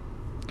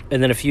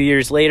 And then a few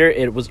years later,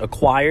 it was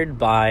acquired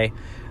by,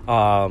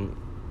 and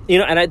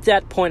at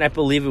that point, I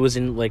believe it was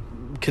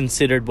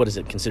considered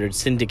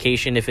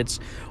syndication if it's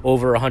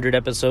over 100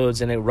 episodes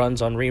and it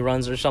runs on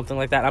reruns or something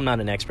like that. I'm not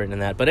an expert in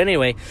that. But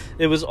anyway,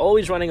 it was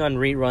always running on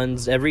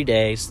reruns every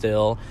day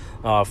still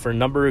for a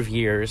number of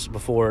years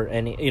before,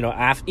 and,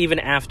 even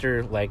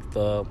after,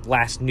 the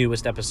last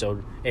newest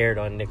episode aired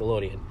on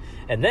Nickelodeon.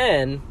 And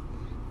then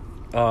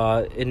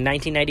in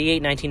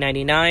 1998,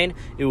 1999,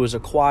 it was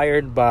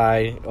acquired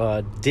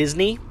by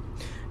Disney,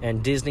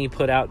 and Disney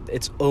put out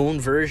its own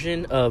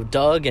version of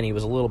Doug, and he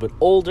was a little bit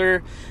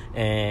older,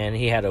 and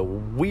he had a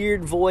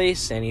weird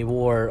voice, and he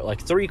wore,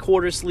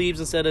 3/4 sleeves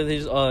instead of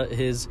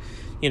his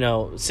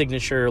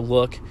signature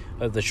look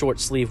of the short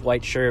sleeve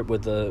white shirt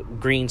with the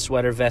green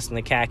sweater vest and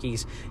the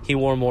khakis. He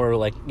wore more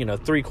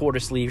 3/4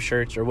 sleeve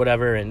shirts or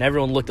whatever, and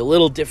everyone looked a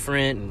little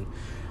different, and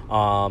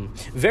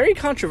very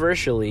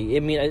controversially, I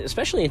mean,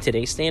 especially in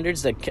today's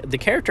standards, the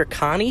character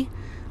Connie,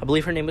 I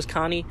believe her name was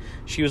Connie,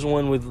 she was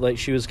one with,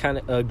 she was kind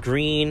of a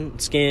green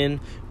skin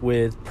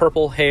with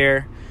purple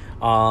hair,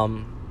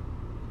 and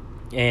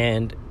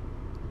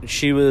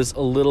she was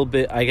a little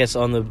bit, I guess,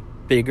 on the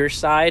bigger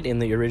side in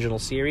the original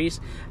series.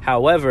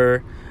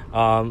 However,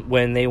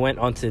 when they went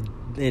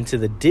into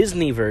the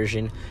Disney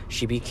version,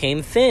 she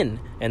became thin,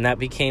 and that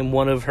became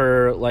one of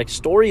her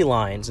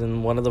storylines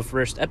in one of the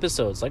first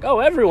episodes.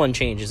 Everyone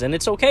changes, and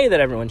it's okay that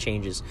everyone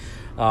changes.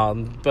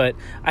 But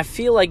I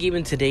feel like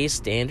even today's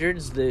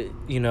standards,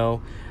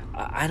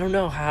 I don't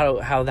know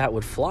how that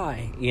would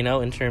fly,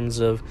 in terms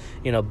of,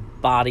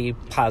 body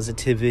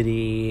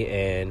positivity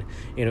and,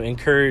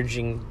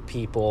 encouraging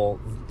people,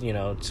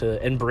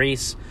 to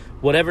embrace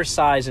whatever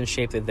size and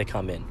shape that they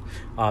come in.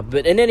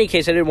 But in any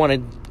case, I didn't want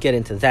to get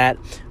into that.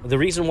 The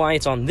reason why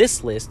it's on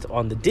this list,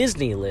 on the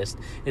Disney list,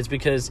 is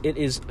because it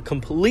is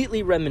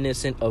completely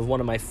reminiscent of one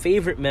of my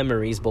favorite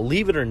memories,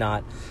 believe it or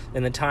not,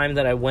 in the time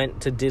that I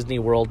went to Disney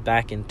World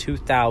back in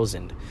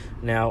 2000.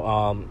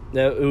 Now,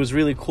 it was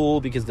really cool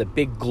because the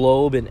big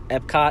globe in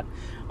Epcot,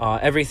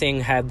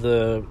 everything had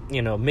the,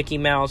 Mickey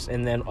Mouse,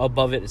 and then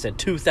above it said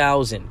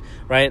 2000,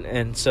 right?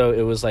 And so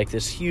it was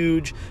this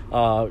huge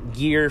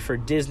year for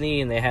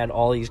Disney, and they had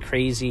all these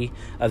crazy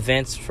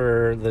events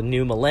for the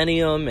new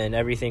millennium, and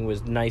everything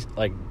was nice,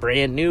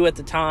 brand new at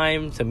the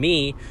time, to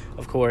me,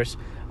 of course.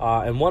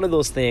 And one of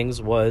those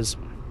things was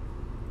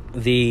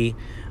the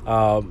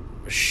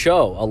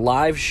show, a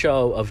live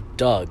show of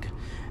Doug.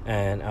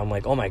 And I'm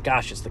like, oh my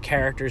gosh, it's the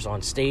characters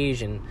on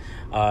stage, and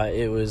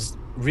it was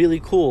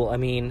really cool. I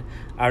mean,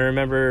 I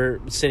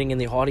remember sitting in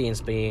the audience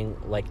being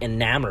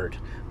enamored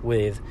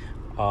with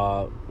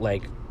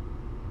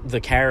the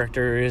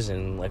characters,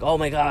 and oh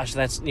my gosh,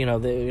 that's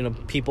the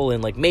people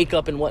in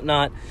makeup and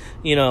whatnot,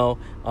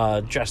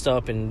 dressed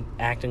up and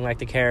acting like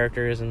the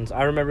characters. And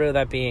I remember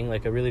that being a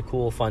really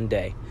cool, fun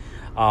day.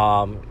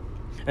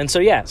 And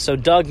so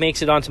Doug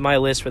makes it onto my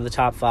list for the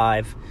top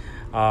 5.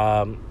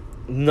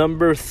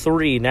 Number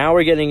 3, now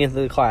we're getting into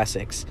the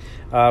classics.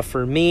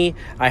 For me,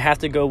 I have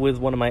to go with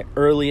one of my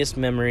earliest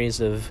memories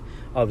of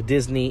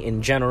Disney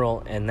in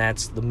general, and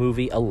that's the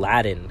movie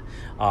Aladdin.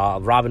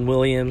 Robin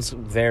Williams,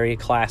 very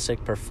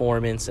classic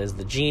performance as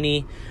the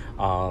genie.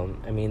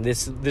 I mean,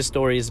 this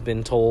story has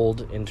been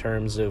told in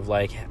terms of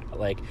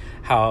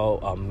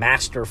how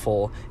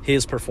masterful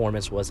his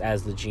performance was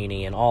as the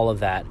genie and all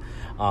of that.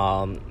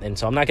 And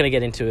so I'm not going to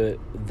get into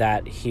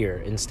that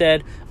here.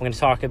 Instead, I'm going to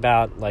talk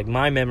about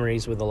my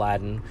memories with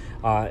Aladdin.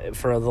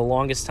 For the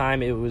longest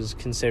time, it was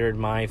considered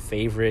my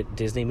favorite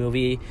Disney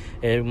movie.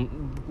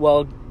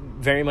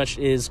 Very much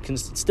is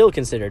still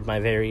considered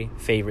my very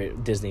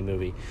favorite Disney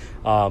movie.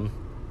 And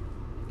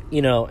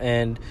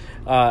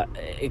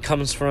it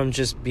comes from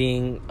just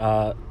being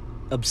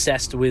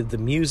obsessed with the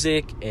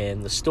music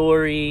and the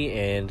story,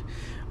 and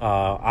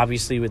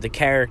obviously with the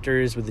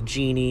characters, with the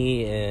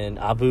genie and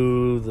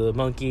Abu the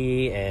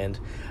monkey. And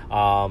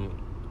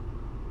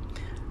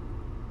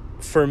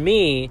for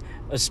me,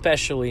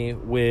 especially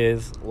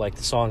with the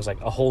songs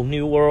A Whole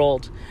New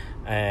World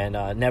and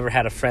Never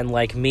Had a Friend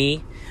Like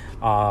Me,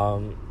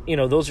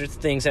 those are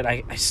things that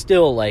I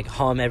still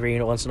hum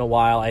every once in a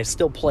while. I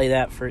still play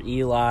that for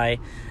Eli,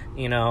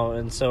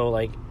 and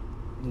so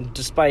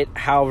despite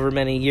however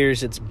many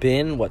years it's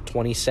been,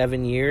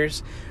 27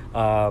 years,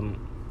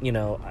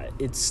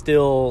 it's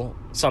still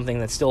something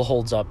that still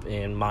holds up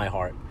in my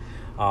heart.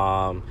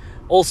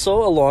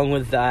 Also, along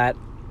with that,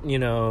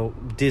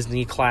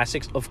 Disney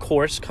classics, of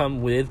course,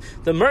 come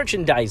with the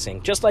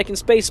merchandising, just like in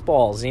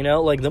Spaceballs,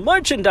 like the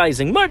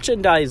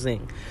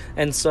merchandising.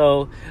 And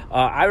so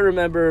I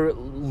remember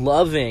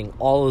loving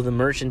all of the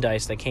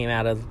merchandise that came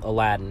out of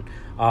Aladdin.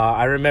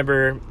 I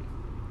remember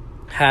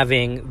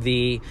having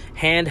the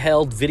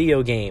handheld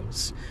video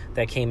games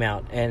that came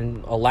out,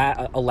 and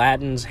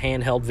Aladdin's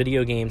handheld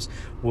video games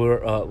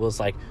was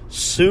like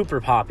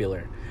super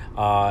popular.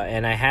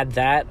 And I had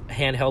that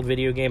handheld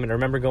video game, and I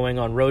remember going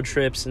on road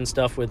trips and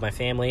stuff with my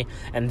family,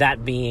 and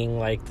that being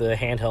like the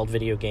handheld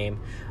video game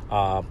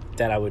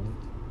that I would,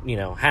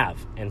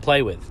 have and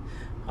play with.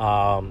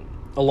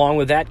 Along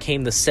with that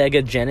came the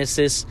Sega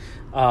Genesis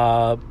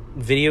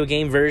video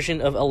game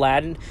version of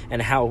Aladdin,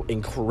 and how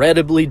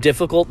incredibly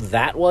difficult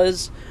that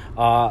was.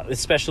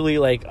 Especially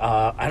like,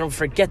 I don't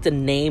forget the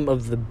name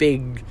of the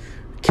big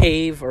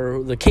cave,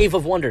 or the Cave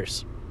of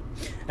Wonders.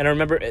 And I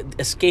remember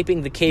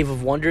escaping the Cave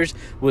of Wonders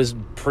was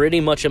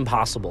pretty much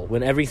impossible.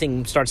 When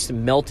everything starts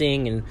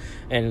melting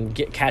and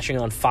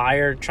catching on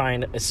fire,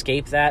 trying to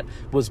escape that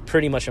was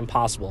pretty much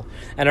impossible.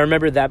 And I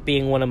remember that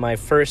being one of my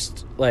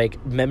first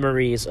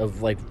memories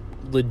of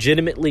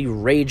legitimately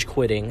rage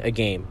quitting a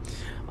game.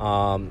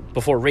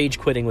 Before rage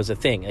quitting was a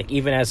thing.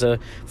 Even as a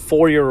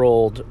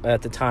 4-year-old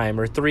at the time,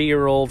 or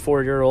 3-year-old,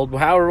 4-year-old,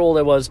 however old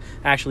I was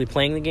actually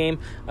playing the game,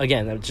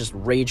 again, I was just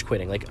rage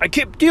quitting. I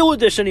can't deal with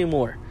this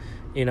anymore.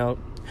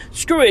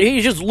 Screw it,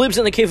 he just lives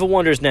in the Cave of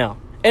Wonders now.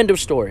 End of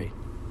story.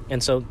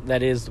 And so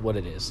that is what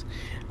it is.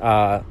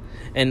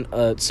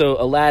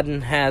 So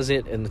Aladdin has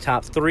it in the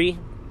top 3.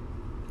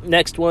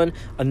 Next one,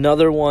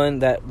 another one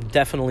that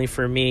definitely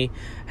for me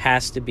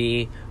has to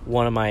be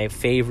one of my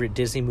favorite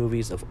Disney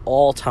movies of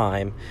all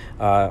time.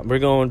 We're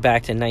going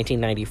back to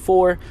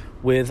 1994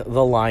 with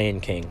The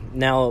Lion King.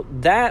 Now,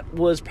 that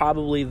was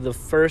probably the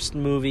first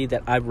movie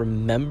that I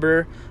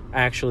remember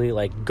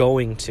actually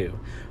going to,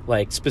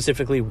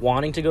 specifically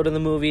wanting to go to the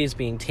movies,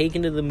 being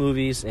taken to the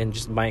movies, and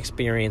just my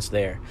experience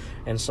there.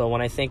 And so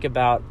when I think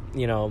about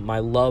my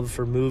love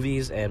for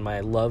movies and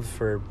my love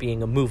for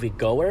being a movie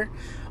goer,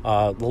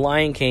 The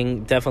Lion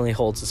King definitely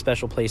holds a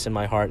special place in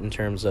my heart in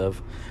terms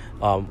of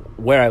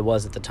where I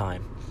was at the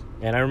time.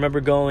 And I remember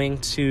going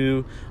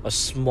to a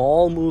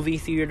small movie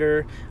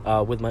theater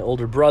with my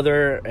older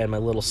brother and my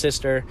little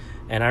sister,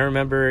 and I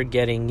remember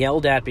getting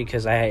yelled at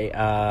because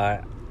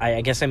I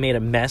guess I made a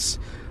mess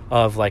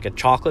of a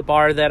chocolate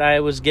bar that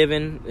I was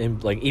given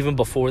even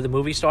before the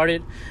movie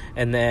started.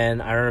 And then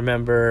I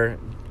remember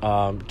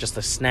just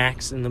the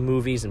snacks in the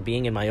movies and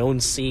being in my own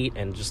seat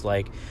and just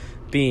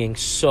being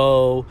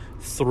so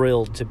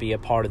thrilled to be a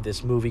part of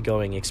this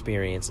movie-going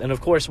experience. And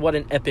of course, what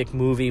an epic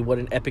movie, what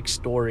an epic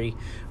story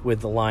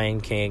with The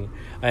Lion King.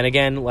 And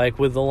again,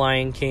 with The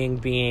Lion King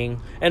being,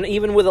 and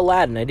even with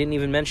Aladdin, I didn't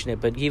even mention it,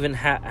 but even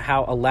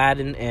how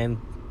Aladdin and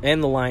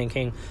The Lion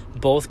King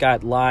both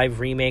got live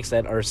remakes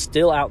that are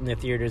still out in the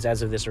theaters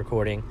as of this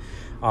recording.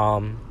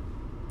 I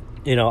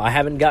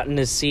haven't gotten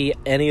to see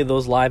any of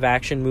those live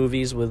action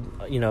movies with,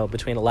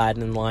 between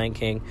Aladdin and Lion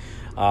King.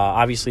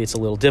 Obviously, it's a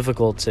little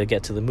difficult to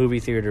get to the movie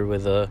theater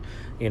with a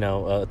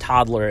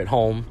toddler at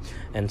home.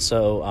 And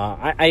so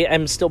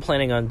I'm still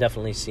planning on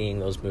definitely seeing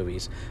those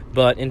movies.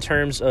 But in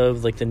terms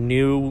of the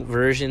new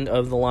version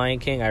of The Lion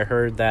King, I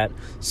heard that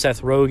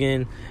Seth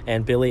Rogen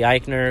and Billy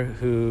Eichner,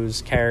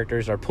 whose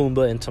characters are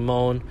Pumbaa and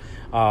Timon,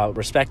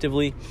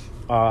 respectively,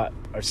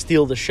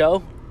 steal the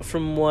show,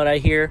 from what I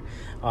hear.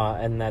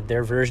 And that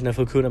their version of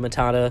Hakuna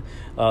Matata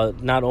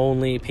not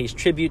only pays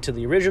tribute to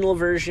the original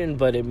version,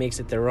 but it makes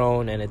it their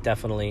own, and it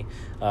definitely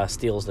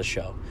steals the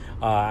show.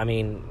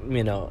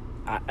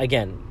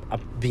 Again,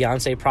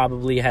 Beyonce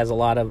probably has a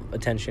lot of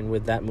attention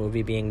with that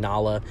movie being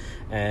Nala,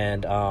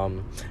 and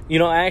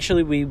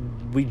actually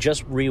we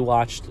just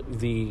rewatched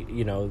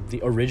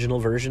the original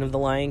version of The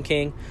Lion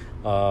King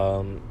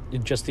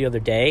just the other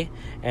day,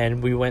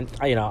 and we went,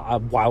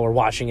 while we're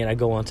watching it, I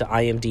go onto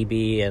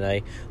IMDb and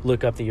I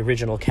look up the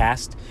original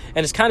cast,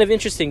 and it's kind of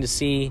interesting to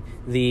see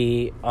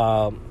the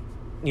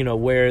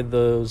where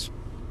those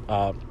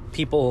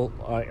people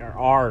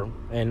are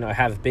and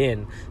have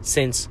been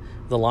since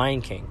The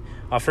Lion King.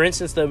 For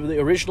instance, the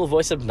original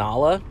voice of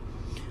Nala,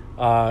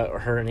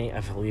 her name,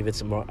 I believe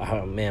it's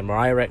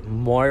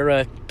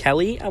Moira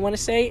Kelly, I want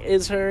to say,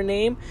 is her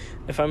name,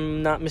 if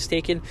I'm not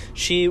mistaken.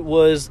 She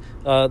was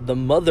the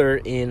mother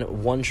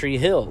in One Tree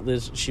Hill.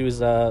 She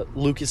was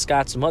Lucas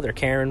Scott's mother,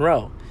 Karen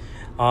Rowe.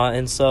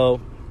 And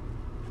so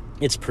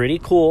it's pretty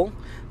cool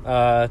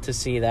to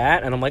see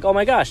that. And I'm like, oh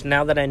my gosh,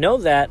 now that I know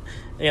that,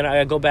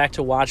 I go back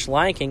to watch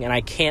Lion King and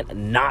I can't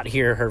not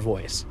hear her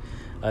voice.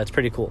 It's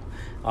pretty cool.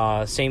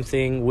 Same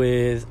thing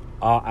with,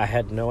 I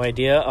had no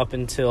idea up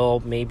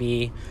until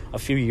maybe a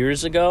few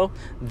years ago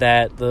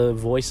that the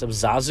voice of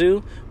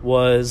Zazu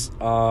was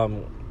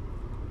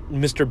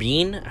Mr.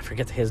 Bean. I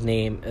forget his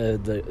name,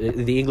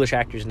 the English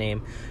actor's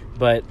name.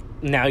 But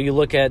now you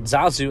look at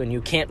Zazu and you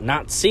can't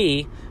not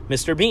see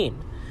Mr.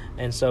 Bean.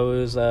 And so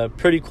it was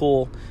pretty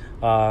cool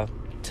to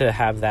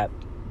have that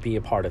be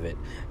a part of it.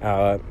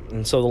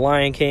 And so The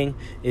Lion King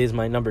is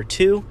my number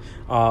 2.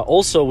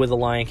 Also with The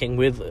Lion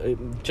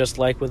King, just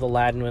like with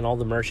Aladdin and all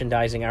the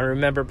merchandising, I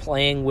remember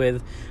playing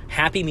with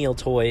Happy Meal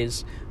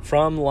toys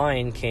from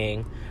Lion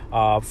King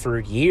for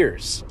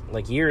years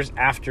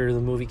after the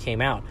movie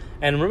came out.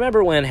 And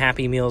remember when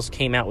Happy Meals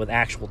came out with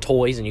actual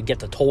toys, and you get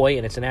the toy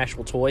and it's an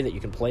actual toy that you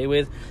can play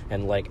with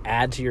and like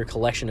add to your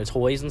collection of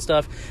toys and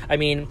stuff? I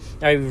mean,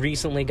 I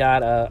recently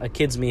got a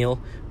kids meal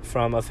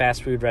from a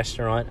fast food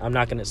restaurant. I'm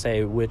not going to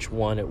say which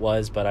one it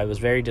was, but I was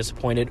very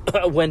disappointed.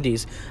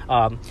 Wendy's.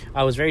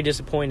 I was very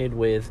disappointed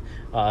with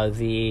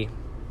the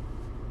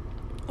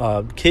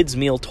kids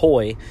meal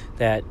toy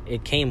that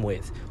it came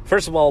with.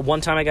 First of all,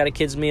 one time I got a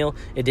kids meal,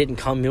 it didn't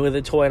come with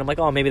a toy, and I'm like,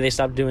 oh, maybe they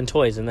stopped doing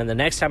toys. And then the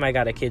next time I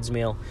got a kids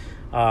meal,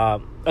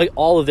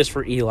 all of this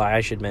for Eli, I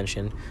should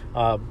mention.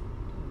 The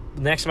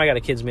next time I got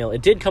a kids meal,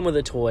 it did come with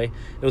a toy.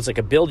 It was like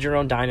a build your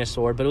own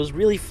dinosaur, but it was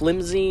really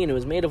flimsy, and it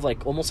was made of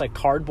like almost like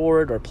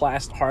cardboard or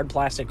hard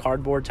plastic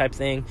cardboard type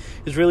thing.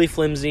 It was really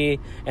flimsy,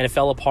 and it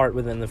fell apart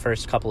within the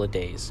first couple of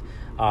days.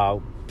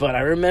 But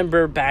I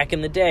remember back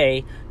in the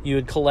day, you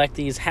would collect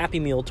these Happy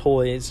Meal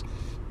toys,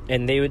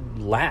 and they would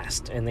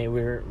last, and they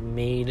were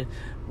made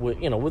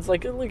with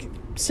like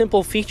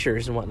simple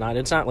features and whatnot.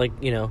 It's not like,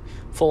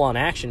 full on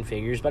action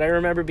figures, but I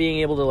remember being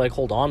able to like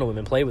hold on to them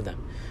and play with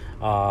them.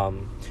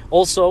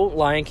 Also,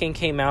 Lion King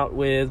came out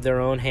with their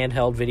own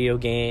handheld video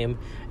game,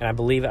 and I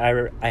believe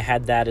I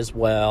had that as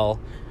well.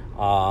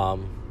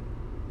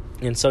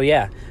 And so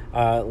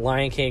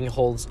Lion King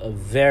holds a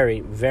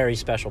very, very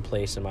special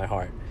place in my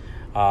heart.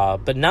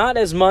 But not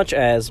as much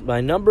as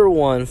my number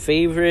 1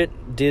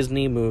 favorite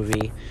Disney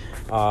movie.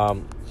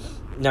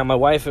 Now, my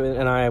wife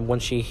and I, when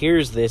she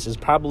hears this, is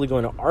probably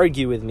going to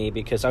argue with me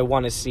because I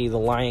want to see The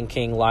Lion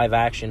King live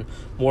action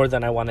more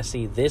than I want to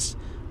see this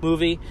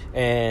movie.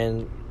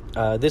 And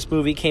this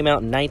movie came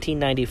out in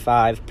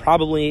 1995,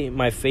 probably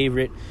my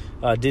favorite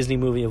Disney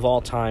movie of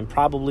all time,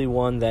 probably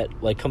one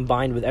that, like,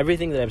 combined with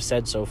everything that I've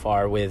said so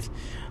far, with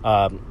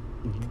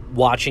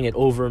watching it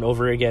over and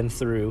over again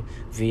through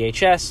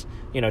VHS,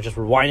 just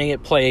rewinding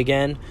it, play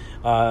again,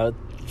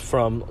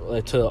 from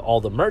to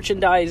all the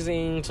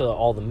merchandising, to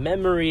all the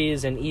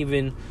memories, and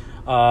even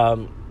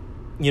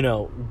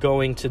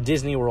going to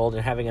Disney World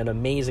and having an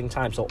amazing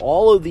time. So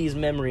all of these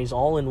memories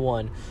all in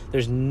one.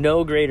 There's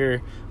no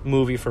greater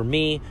movie for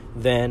me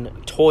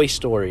than Toy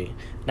Story,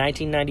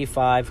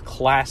 1995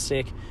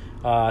 classic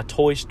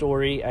Toy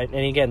Story. And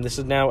again, this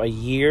is now a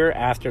year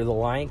after The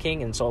Lion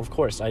King, and so of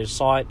course I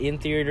saw it in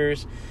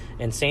theaters.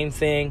 And same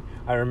thing,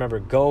 I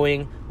remember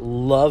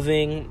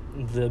loving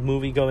the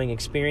movie-going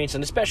experience,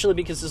 and especially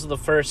because this is the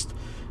first,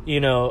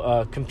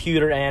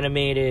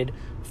 computer-animated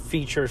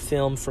feature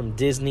film from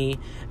Disney,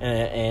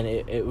 and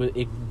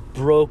it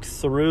broke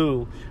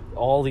through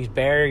all these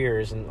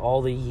barriers and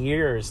all the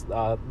years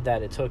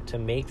that it took to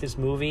make this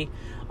movie.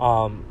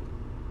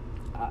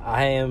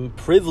 I am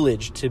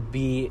privileged to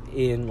be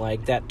in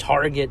like that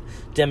target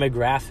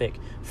demographic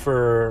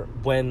for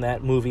when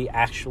that movie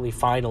actually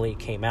finally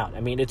came out.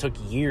 I mean, it took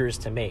years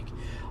to make.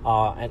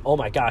 And oh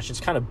my gosh, it's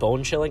kind of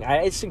bone-chilling.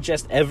 I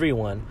suggest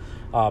everyone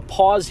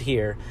pause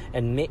here,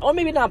 and or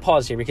maybe not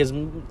pause here because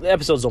the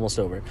episode's almost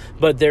over.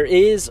 But there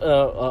is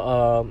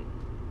an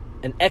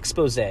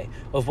expose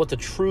of what the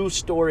true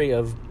story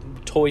of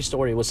Toy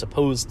Story was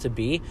supposed to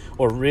be,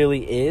 or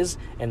really is,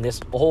 and this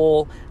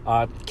whole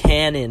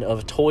canon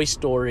of Toy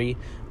Story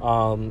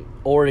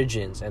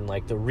origins and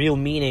like the real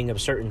meaning of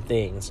certain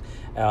things,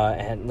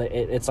 and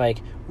it's like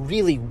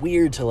really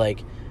weird to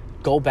like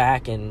go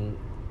back and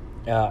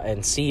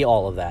see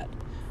all of that,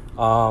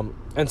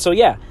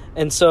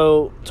 and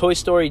so Toy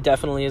Story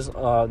definitely is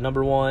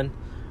number 1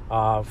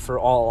 for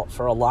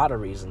a lot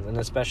of reasons, and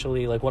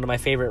especially like one of my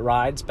favorite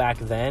rides back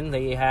then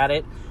they had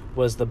it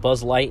was the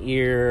Buzz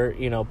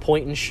Lightyear,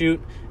 point and shoot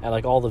at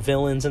like all the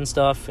villains and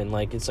stuff, and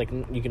like it's like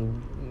you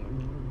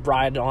can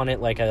ride on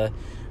it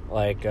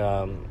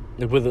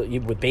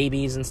with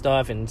babies and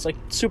stuff, and it's like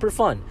super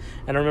fun.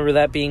 And I remember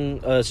that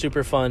being a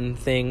super fun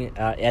thing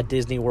at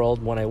Disney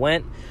World when I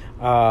went.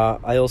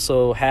 I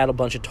also had a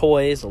bunch of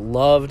toys,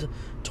 loved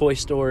Toy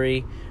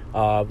Story,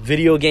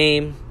 video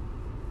game,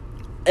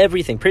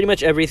 everything, pretty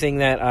much everything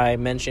that I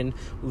mentioned,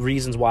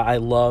 reasons why I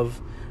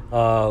love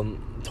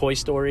Toy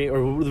Story,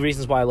 or the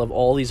reasons why I love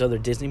all these other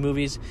Disney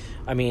movies.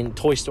 I mean,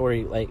 Toy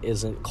Story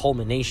is a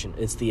culmination.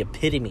 It's the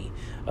epitome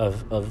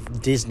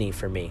of Disney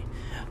for me.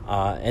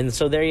 And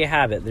so there you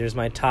have it. There's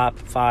my top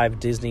 5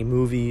 Disney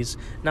movies,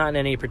 not in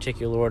any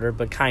particular order,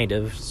 but kind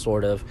of,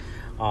 sort of.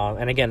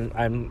 And again,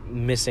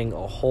 I'm missing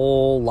a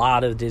whole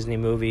lot of Disney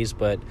movies,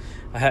 but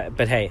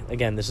hey,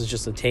 again, this is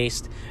just a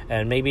taste,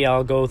 and maybe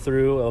I'll go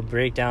through a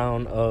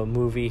breakdown a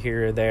movie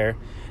here or there.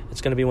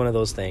 It's going to be one of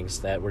those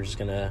things that we're just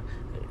going to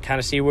kind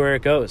of see where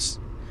it goes.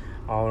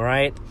 All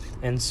right,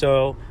 and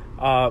so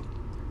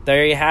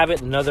there you have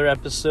it, another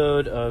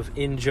episode of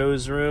In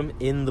Joe's Room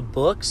in the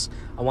books.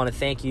 I want to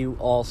thank you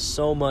all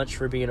so much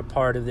for being a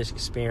part of this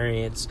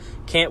experience.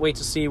 Can't wait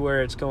to see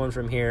where it's going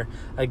from here.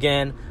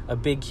 Again, a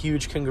big,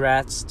 huge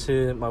congrats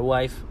to my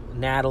wife,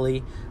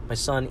 Natalie, my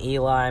son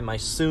Eli, my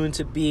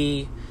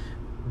soon-to-be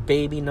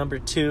baby number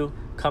 2,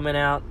 coming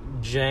out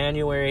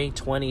January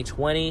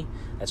 2020.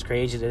 That's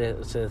crazy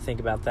to think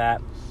about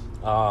that.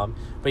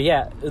 But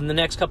yeah, in the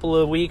next couple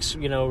of weeks,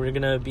 we're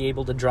going to be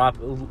able to drop,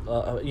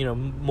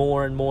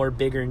 more and more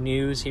bigger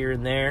news here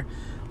and there.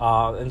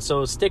 And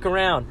so stick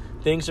around.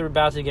 Things are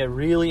about to get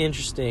really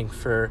interesting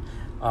for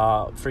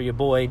your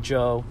boy,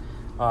 Joe.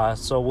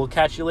 So we'll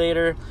catch you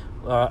later.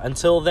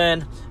 Until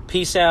then,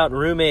 peace out,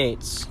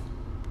 roommates.